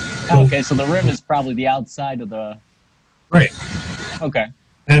track. Okay, so the rim is probably the outside of the... Right. Okay.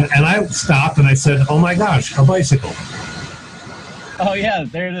 And I stopped and I said, oh my gosh, a bicycle. Oh yeah,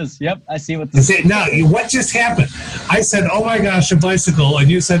 there it is. Yep, I see what You said, now, what just happened? I said, oh my gosh, a bicycle. And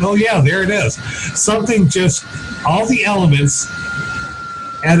you said, oh yeah, there it is. Something just, all the elements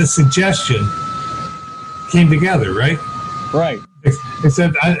at a suggestion came together, right? Right. I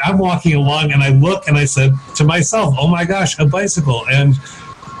said, I'm walking along and I look and I said to myself, oh my gosh, a bicycle. And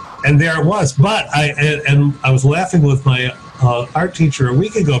there it was. But I was laughing with my art teacher a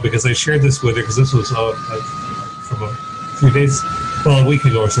week ago because I shared this with her because this was from a few days, well, a week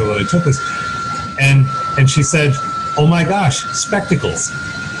ago or so that I took this. And she said, oh my gosh, spectacles.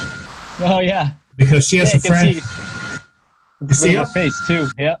 Oh yeah. Because she has a friend. You see her face too.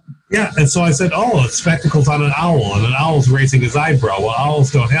 Yeah. Yeah, and so I said, oh, it's spectacles on an owl, and an owl's raising his eyebrow. Well,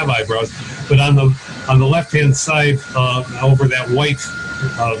 owls don't have eyebrows, but on the left-hand side, over that white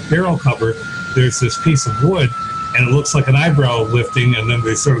barrel cover, there's this piece of wood, and it looks like an eyebrow lifting, and then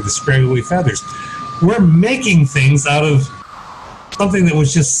there's sort of the scraggly feathers. We're making things out of something that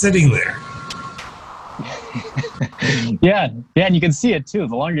was just sitting there. Yeah, and you can see it too.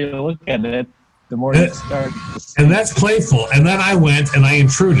 The longer you look at it, the more you start to see. And that's playful. And then I went and I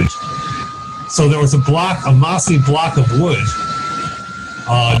intruded. So there was a mossy block of wood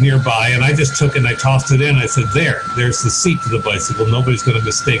nearby, and I just took it and I tossed it in. I said, there's the seat to the bicycle. Nobody's going to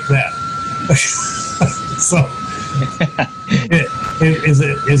mistake that. So,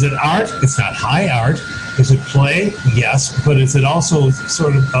 is it art? It's not high art. Is it play? Yes. But is it also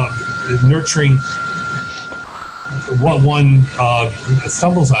sort of nurturing what one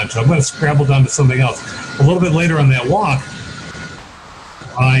stumbles onto? I'm going to scramble down to something else. A little bit later on that walk,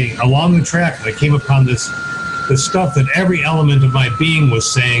 along the track, I came upon this stuff that every element of my being was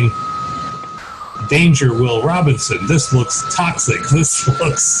saying, danger, Will Robinson. This looks toxic. This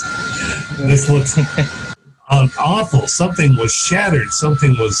looks awful. Something was shattered.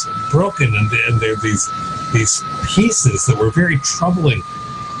 Something was broken, and there are these pieces that were very troubling.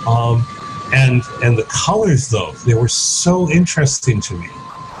 And the colors, though, they were so interesting to me.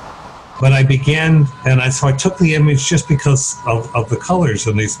 But I began, so I took the image just because of the colors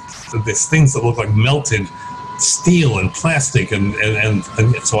and these things that look like melted steel and plastic, and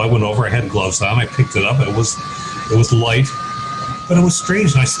so I went over. I had gloves on. I picked it up. It was light, but it was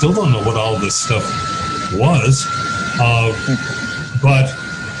strange, and I still don't know what all this stuff was. But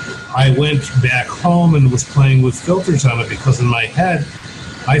I went back home and was playing with filters on it because in my head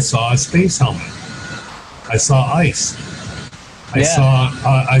I saw a space helmet. I saw ice.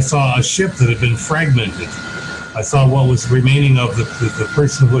 I saw a ship that had been fragmented. I saw what was remaining of the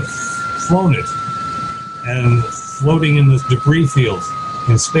person who had flown it and floating in this debris field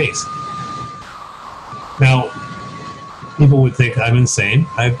in space. Now, people would think I'm insane.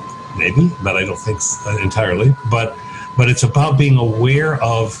 Maybe, but I don't think entirely. But it's about being aware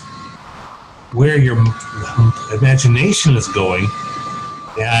of where your imagination is going,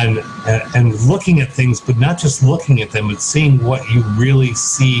 and looking at things, but not just looking at them, but seeing what you really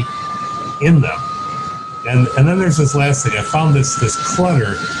see in them. And then there's this last thing. I found this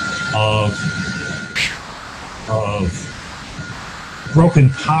clutter of broken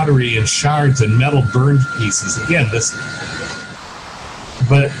pottery and shards and metal burned pieces. Again,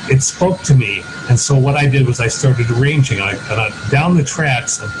 but it spoke to me, and so what I did was I started arranging. Down the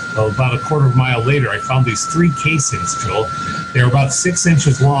tracks, about a quarter of a mile later, I found these 3 casings, Joel. They're about 6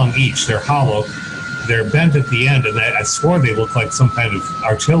 inches long each. They're hollow. They're bent at the end, and I swore they looked like some kind of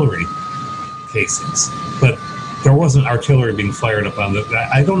artillery casings. But there wasn't artillery being fired up on them.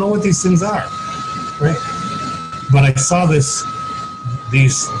 I don't know what these things are, right? But I saw these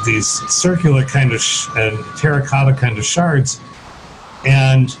circular kind of and terracotta kind of shards.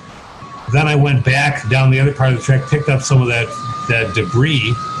 And then I went back down the other part of the track, picked up some of that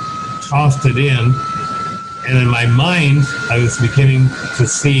debris, tossed it in, and in my mind, I was beginning to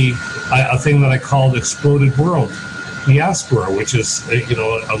see a thing that I called exploded world, diaspora, which is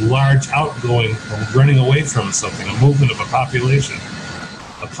a large outgoing, running away from something, a movement of a population,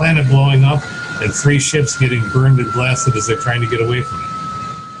 a planet blowing up, and 3 ships getting burned and blasted as they're trying to get away from it.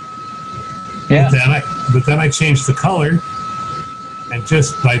 Yeah. But then I changed the color. And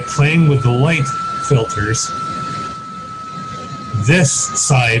just by playing with the light filters, this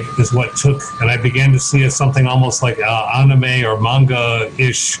side is what took, and I began to see as something almost like anime or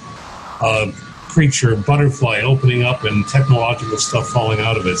manga-ish creature, butterfly opening up and technological stuff falling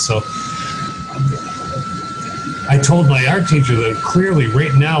out of it. So I told my art teacher that clearly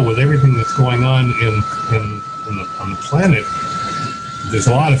right now with everything that's going on on the planet, there's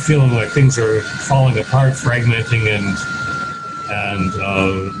a lot of feeling like things are falling apart, fragmenting,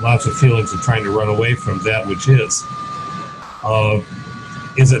 and lots of feelings of trying to run away from that which is.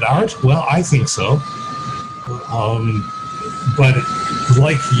 Is it art? Well, I think so. But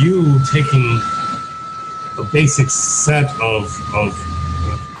like you taking a basic set of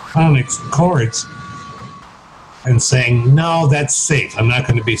comics chords and saying, no, that's safe. I'm not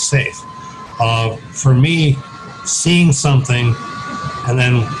going to be safe. For me, seeing something and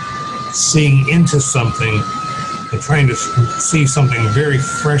then seeing into something and trying to see something very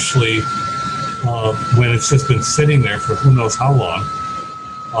freshly when it's just been sitting there for who knows how long,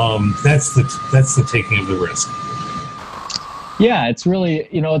 that's the taking of the risk. Yeah, it's really,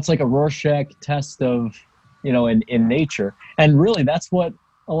 it's like a Rorschach test of, in nature. And really, that's what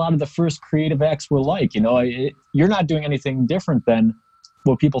a lot of the first creative acts were like. You're not doing anything different than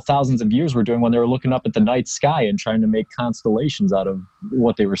what people thousands of years were doing when they were looking up at the night sky and trying to make constellations out of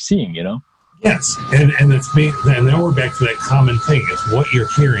what they were seeing, Yes, and it's me. And now we're back to that common thing. It's what you're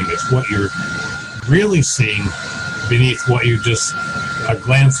hearing. It's what you're really seeing beneath what you just are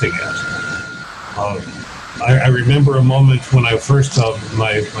glancing at. I remember a moment when I first,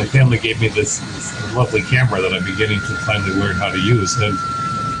 my family gave me this lovely camera that I'm beginning to finally learn how to use, and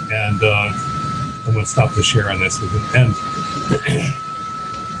I'm going to stop the share on this with an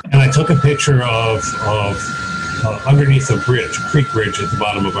and I took a picture of underneath a bridge, a creek bridge at the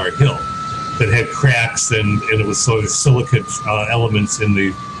bottom of our hill, that had cracks and it was sort of silicate elements in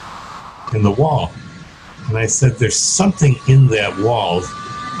the wall. And I said, there's something in that wall,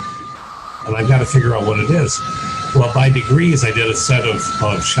 and I've got to figure out what it is. Well, by degrees, I did a set of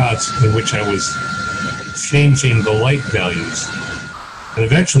shots in which I was changing the light values. And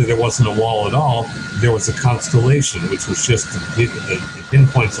eventually there wasn't a wall at all. There was a constellation, which was just the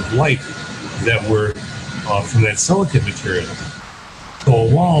pinpoints of light that were from that silicate material. So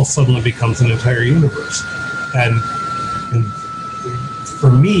a wall suddenly becomes an entire universe. And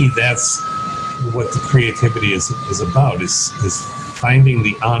for me, that's what the creativity is about, is finding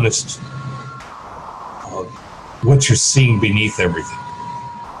the honest, what you're seeing beneath everything.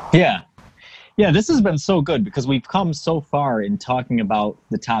 Yeah. Yeah, this has been so good because we've come so far in talking about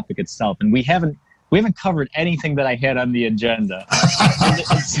the topic itself, and we haven't covered anything that I had on the agenda.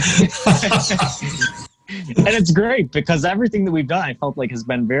 And it's great because everything that we've done, I felt like, has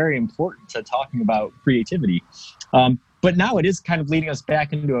been very important to talking about creativity. But now it is kind of leading us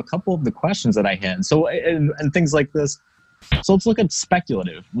back into a couple of the questions that I had. So, and things like this. So let's look at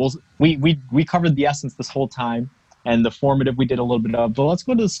speculative. Well, we covered the essence this whole time, and the formative we did a little bit of, but let's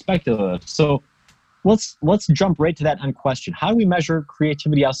go to the speculative. So let's jump right to that question. How do we measure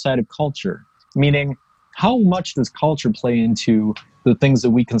creativity outside of culture? Meaning, how much does culture play into the things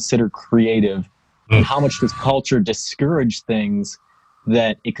that we consider creative, and how much does culture discourage things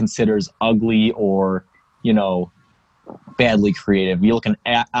that it considers ugly or, badly creative? You look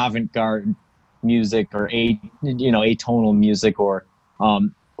at avant-garde music or atonal music, or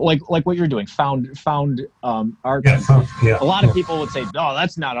like what you're doing, found art. Yeah, a lot of people would say, "No,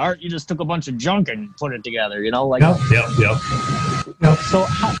 that's not art. You just took a bunch of junk and put it together." Yep. So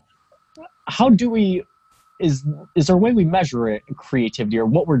how do we? Is there a way we measure it, creativity, or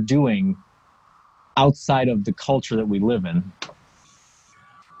what we're doing outside of the culture that we live in?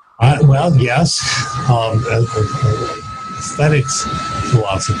 Well, yes. Aesthetics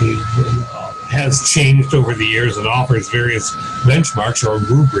philosophy has changed over the years and offers various benchmarks or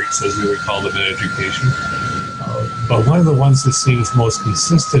rubrics, as we would call them in education. But one of the ones that seems most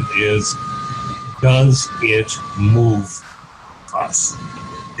consistent is, does it move us?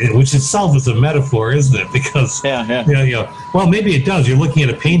 Which itself is a metaphor, isn't it? Because well, maybe it does. You're looking at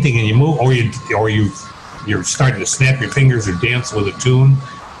a painting and you move, or you're starting to snap your fingers or dance with a tune.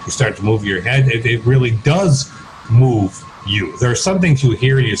 You start to move your head. It really does move you. There are some things you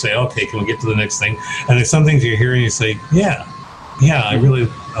hear and you say, okay, can we get to the next thing? And there's some things you hear and you say, yeah, I really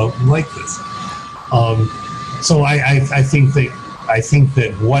like this. So I think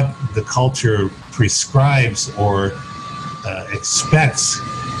that what the culture prescribes or expects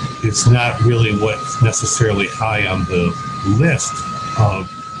is not really what's necessarily high on the list.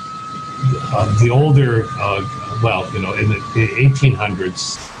 The older, in the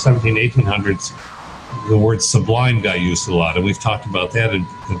 1800s, 1800s, the word sublime got used a lot, and we've talked about that. And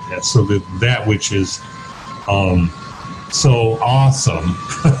so that which is so awesome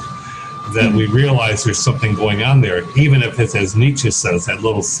that we realize there's something going on there, even if it's, as Nietzsche says, that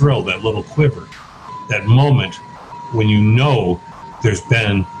little thrill, that little quiver, that moment when you know there's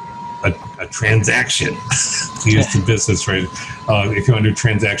been a transaction, to use the business phrase, if you want to do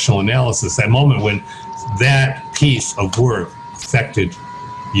transactional analysis, that moment when that piece of work affected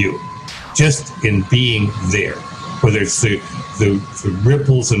you, just in being there, whether it's the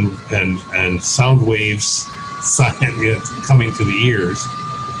ripples and sound waves coming to the ears,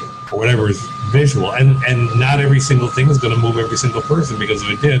 or whatever is visual, and not every single thing is going to move every single person, because if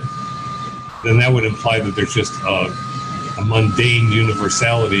it did, then that would imply that there's just a mundane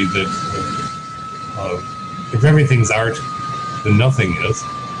universality that if everything's art, then nothing is.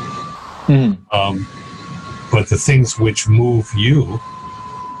 But the things which move you,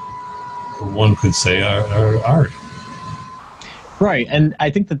 one could say, are art. Right, and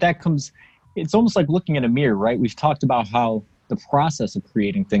I think that comes, it's almost like looking in a mirror, right? We've talked about how the process of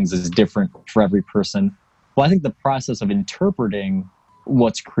creating things is different for every person. Well, I think the process of interpreting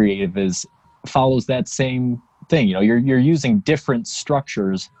what's creative follows that same thing. You know, you're using different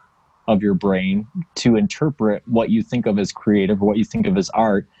structures of your brain to interpret what you think of as creative or what you think of as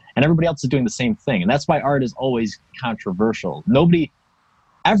art, and everybody else is doing the same thing. And that's why art is always controversial.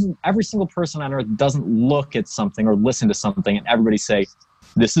 Every single person on earth doesn't look at something or listen to something and everybody say,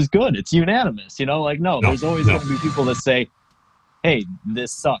 this is good, it's unanimous. You know, like, no, there's always going to be people that say, hey,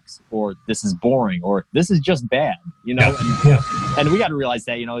 this sucks, or this is boring, or this is just bad, you know? And we got to realize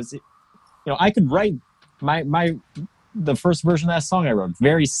that, I could write the first version of that song I wrote,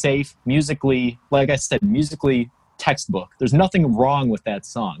 very safe, musically, like I said, musically textbook. There's nothing wrong with that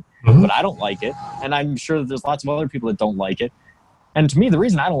song, but I don't like it. And I'm sure that there's lots of other people that don't like it. And to me, the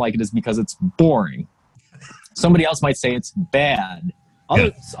reason I don't like it is because it's boring. Somebody else might say it's bad.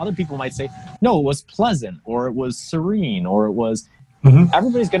 Other people might say, no, it was pleasant, or it was serene, or it was...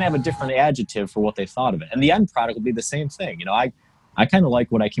 Everybody's going to have a different adjective for what they thought of it. And the end product will be the same thing. You know, I kind of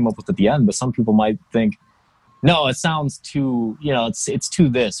like what I came up with at the end, but some people might think, no, it sounds too, it's too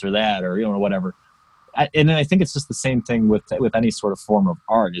this or that, or, whatever. And I think it's just the same thing with any sort of form of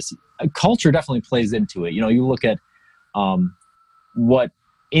art. Culture definitely plays into it. You look at what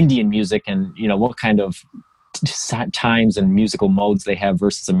Indian music and, what kind of times and musical modes they have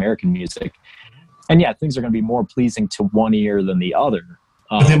versus American music. And yeah, things are going to be more pleasing to one ear than the other.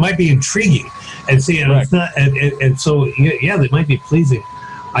 But they might be intriguing. And see, and it's not, and so, yeah, they might be pleasing.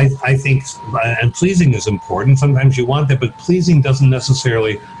 I think, and pleasing is important. Sometimes you want that, but pleasing doesn't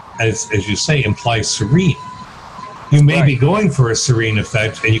necessarily, as you say, imply serene. You may be going for a serene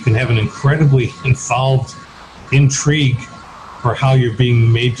effect, and you can have an incredibly involved intrigue for how you're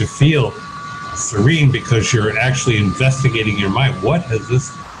being made to feel serene, because you're actually investigating your mind. What has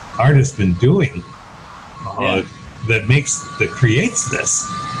this artist been doing that creates this?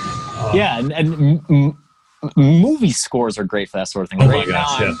 And movie scores are great for that sort of thing. Oh my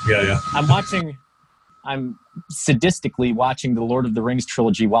gosh, yeah. I'm sadistically watching the Lord of the Rings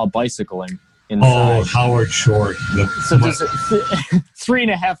trilogy while bicycling inside. Oh, Howard Shore. So just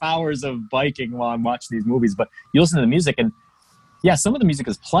 3.5 hours of biking while I'm watching these movies. But you listen to the music, and yeah, some of the music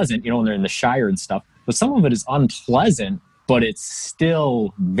is pleasant, when they're in the Shire and stuff, but some of it is unpleasant, but it's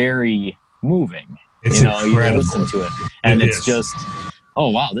still very moving. It's incredible. You listen to it, and it's just, oh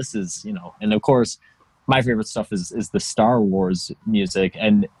wow, this is, and of course, my favorite stuff is the Star Wars music,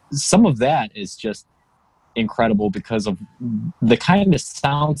 and some of that is just incredible because of the kind of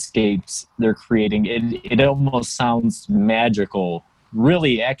soundscapes they're creating. It almost sounds magical,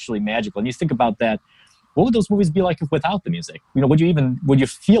 really actually magical. And you think about that, what would those movies be like without the music? Would you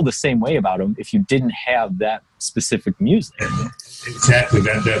feel the same way about them if you didn't have that specific music? Exactly.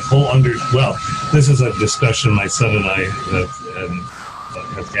 That whole well, this is a discussion my son and I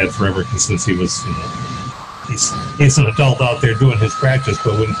have had forever, since he was, he's an adult out there doing his practice.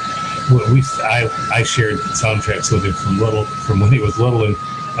 But when I shared soundtracks with him from when he was little, and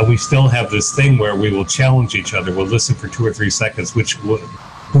we still have this thing where we will challenge each other. We'll listen for 2 or 3 seconds.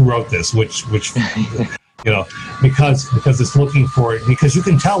 Who wrote this? Which because it's looking for it, because you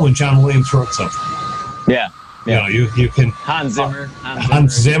can tell when John Williams wrote something. Yeah. You can. Hans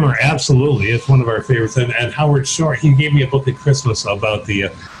Zimmer, absolutely. It's one of our favorites. And Howard Shore, he gave me a book at Christmas about the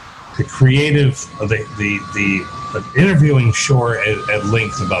creative, the interviewing Shore at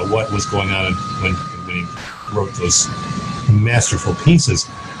length about what was going on when he wrote those masterful pieces.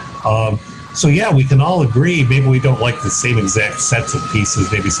 So yeah, we can all agree. Maybe we don't like the same exact sets of pieces.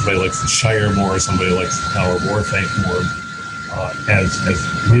 Maybe somebody likes the Shire more, somebody likes the Tower of Orthanc more as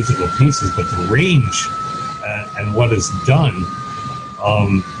musical pieces. But the range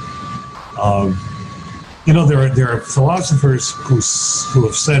You know, there are philosophers who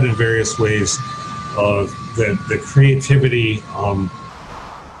have said in various ways that the creativity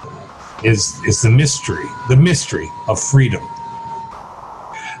is the mystery of freedom.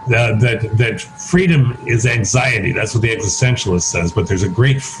 That freedom is anxiety. That's what the existentialist says. But there's a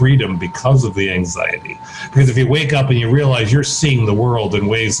great freedom because of the anxiety. Because if you wake up and you realize you're seeing the world in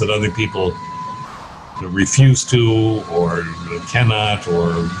ways that other people refuse to, or cannot,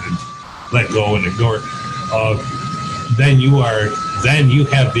 or let go and ignore, then you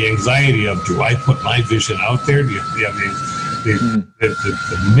have the anxiety of, do I put my vision out there? Do you have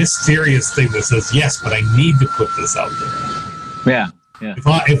the mysterious thing that says, yes, but I need to put this out there. Yeah. Yeah.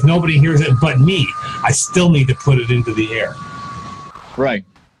 If nobody hears it but me, I still need to put it into the air. Right.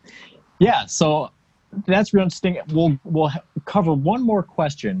 Yeah. So that's real interesting. We'll cover one more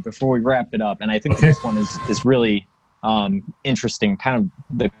question before we wrap it up, and I think this one is really interesting. Kind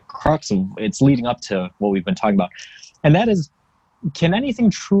of the crux of it's leading up to what we've been talking about, and that is, can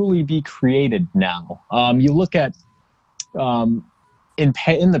anything truly be created now? You look at in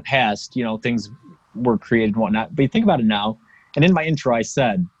the past, things were created and whatnot, but you think about it now. And in my intro, I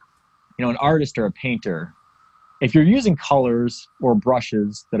said, an artist or a painter, if you're using colors or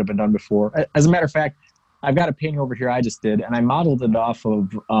brushes that have been done before, as a matter of fact, I've got a painting over here I just did, and I modeled it off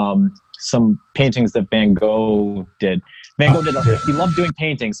of some paintings that Van Gogh did. Van Gogh he loved doing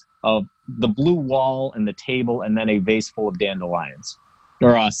paintings of the blue wall and the table and then a vase full of dandelions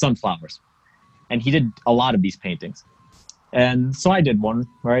or sunflowers. And he did a lot of these paintings. And so I did one,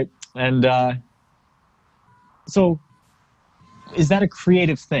 right? And so is that a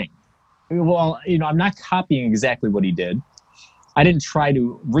creative thing? Well, I'm not copying exactly what he did. I didn't try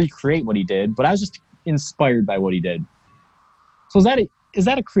to recreate what he did, but I was just inspired by what he did. So is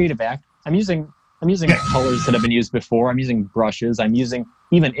that a creative act? I'm using colors that have been used before. I'm using brushes. I'm using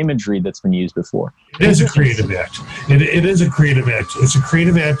even imagery that's been used before. It is a creative act. It is a creative act. It's a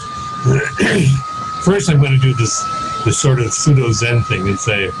creative act. First, I'm going to do this sort of pseudo-Zen thing and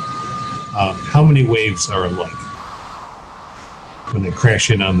say, how many waves are alike when they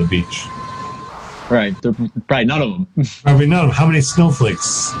crash in on the beach? Right. Probably none of them. Probably none of them. How many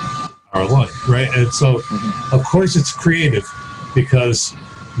snowflakes are alike, right? And so, of course, it's creative because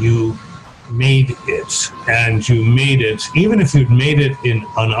you made it. And you made it, even if you'd made it in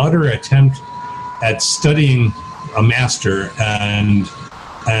an utter attempt at studying a master and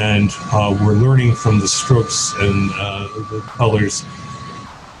we're learning from the strokes and the colors,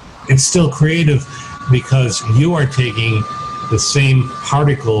 it's still creative because you are taking the same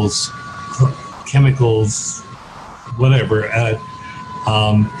particles, chemicals, whatever,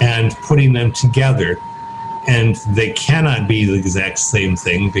 and putting them together. And they cannot be the exact same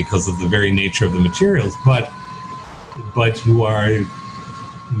thing because of the very nature of the materials, but you are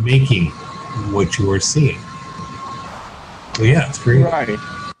making what you are seeing. So yeah, it's great. Right.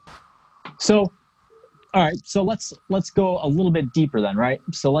 So, all right. So let's go a little bit deeper then, right?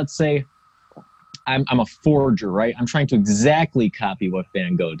 So let's say I'm a forger, right? I'm trying to exactly copy what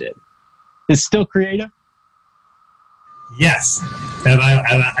Van Gogh did. Is still creative? Yes, and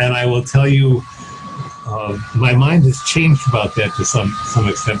I will tell you, my mind has changed about that to some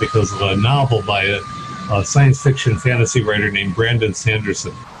extent because of a novel by a science fiction fantasy writer named Brandon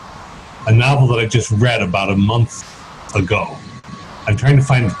Sanderson. A novel that I just read about a month ago. I'm trying to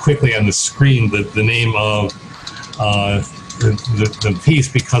find quickly on the screen the name of the piece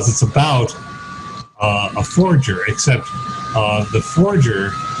because it's about a forger, except the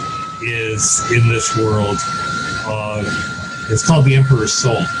forger is in this world. It's called the Emperor's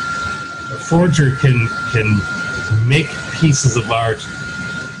Soul. A forger can make pieces of art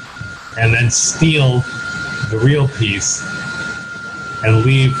and then steal the real piece and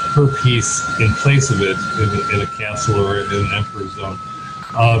leave her piece in place of it in a castle or in an emperor's zone.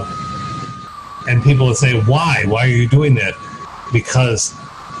 And people will say, why? Why are you doing that? Because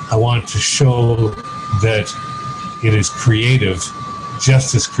I want to show that it is creative,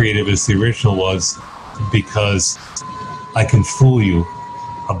 just as creative as the original was, because I can fool you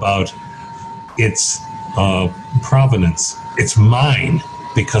about its provenance. It's mine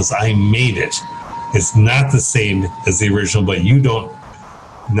because I made it. It's not the same as the original, but you don't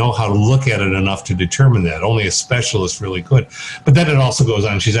know how to look at it enough to determine that. Only a specialist really could. But then it also goes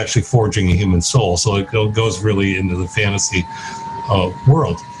on, she's actually forging a human soul, so it goes really into the fantasy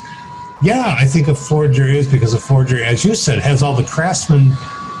world. Yeah, I think a forger is, because a forger, as you said, has all the craftsman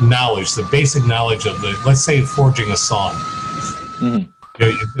knowledge, the basic knowledge of let's say, forging a song.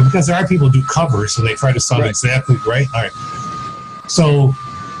 Mm-hmm. Because there are people who do covers and they try to sound exactly right. All right. So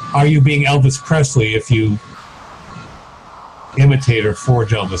are you being Elvis Presley if you imitate or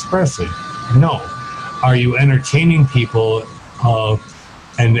forge Elvis Presley? No. are you entertaining people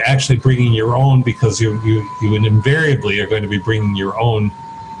and actually bringing your own, because you invariably are going to be bringing your own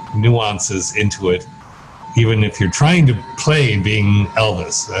nuances into it, even if you're trying to play being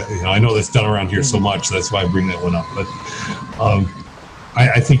Elvis. I know that's done around here so much, that's why I bring that one up. But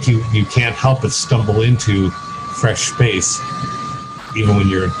I think you can't help but stumble into fresh space, even when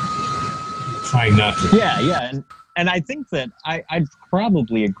you're trying not to. Yeah. And I think that I'd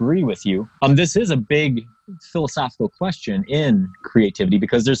probably agree with you. This is a big philosophical question in creativity,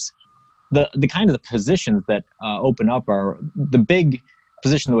 because there's the kind of the positions that open up are the big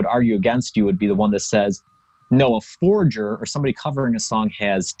position that would argue against you would be the one that says, no, a forger or somebody covering a song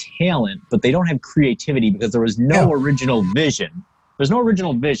has talent, but they don't have creativity because there was no original vision. There's no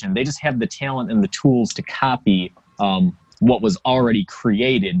original vision. They just have the talent and the tools to copy what was already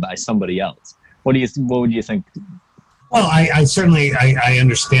created by somebody else. What would you think? Well, I certainly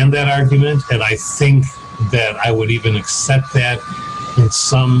understand that argument, and I think that I would even accept that in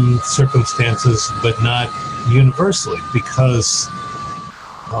some circumstances, but not universally, because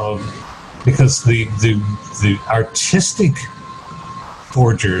the artistic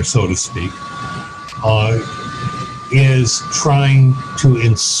forger, so to speak, is trying to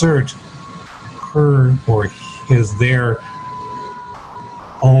insert her or their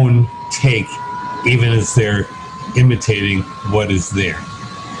own take, even as they're imitating what is there.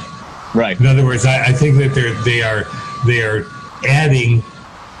 Right. In other words, I think that they are adding.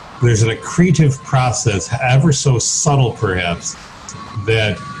 There's an accretive process, ever so subtle perhaps,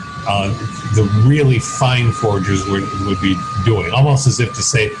 that the really fine forgers would be doing, almost as if to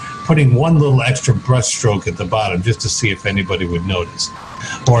say, putting one little extra brush stroke at the bottom just to see if anybody would notice.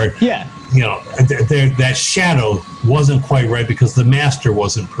 Or, that shadow wasn't quite right because the master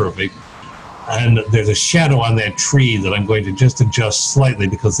wasn't perfect. And there's a shadow on that tree that I'm going to just adjust slightly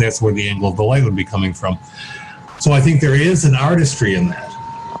because that's where the angle of the light would be coming from. So I think there is an artistry in that.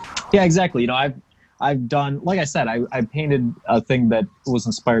 Yeah, exactly. I've done, like I said, I painted a thing that was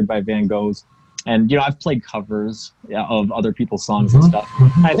inspired by Van Gogh's. And, I've played covers of other people's songs and stuff.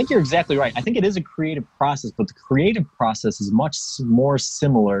 And I think you're exactly right. I think it is a creative process, but the creative process is much more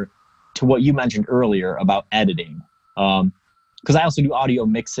similar to what you mentioned earlier about editing. Because I also do audio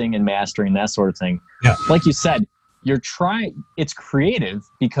mixing and mastering, that sort of thing. Yeah. Like you said, it's creative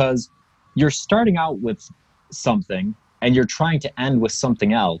because you're starting out with something and you're trying to end with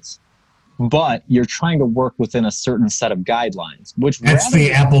something else. But you're trying to work within a certain set of guidelines, that's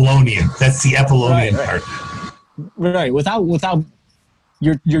the Apollonian. That's the Apollonian part. Right. Without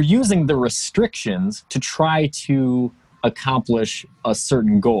you're using the restrictions to try to accomplish a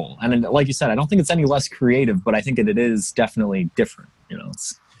certain goal. And like you said, I don't think it's any less creative, but I think it is definitely different.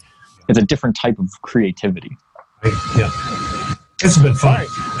 It's a different type of creativity. Yeah. It's been fun.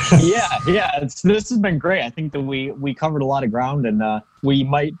 Yeah. This has been great. I think that we covered a lot of ground, and we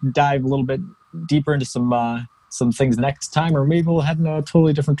might dive a little bit deeper into some things next time, or maybe we'll head in a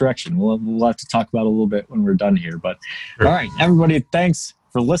totally different direction. We'll have to talk about it a little bit when we're done here. But All right, everybody, thanks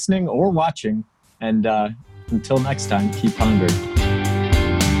for listening or watching, and until next time, keep pondering.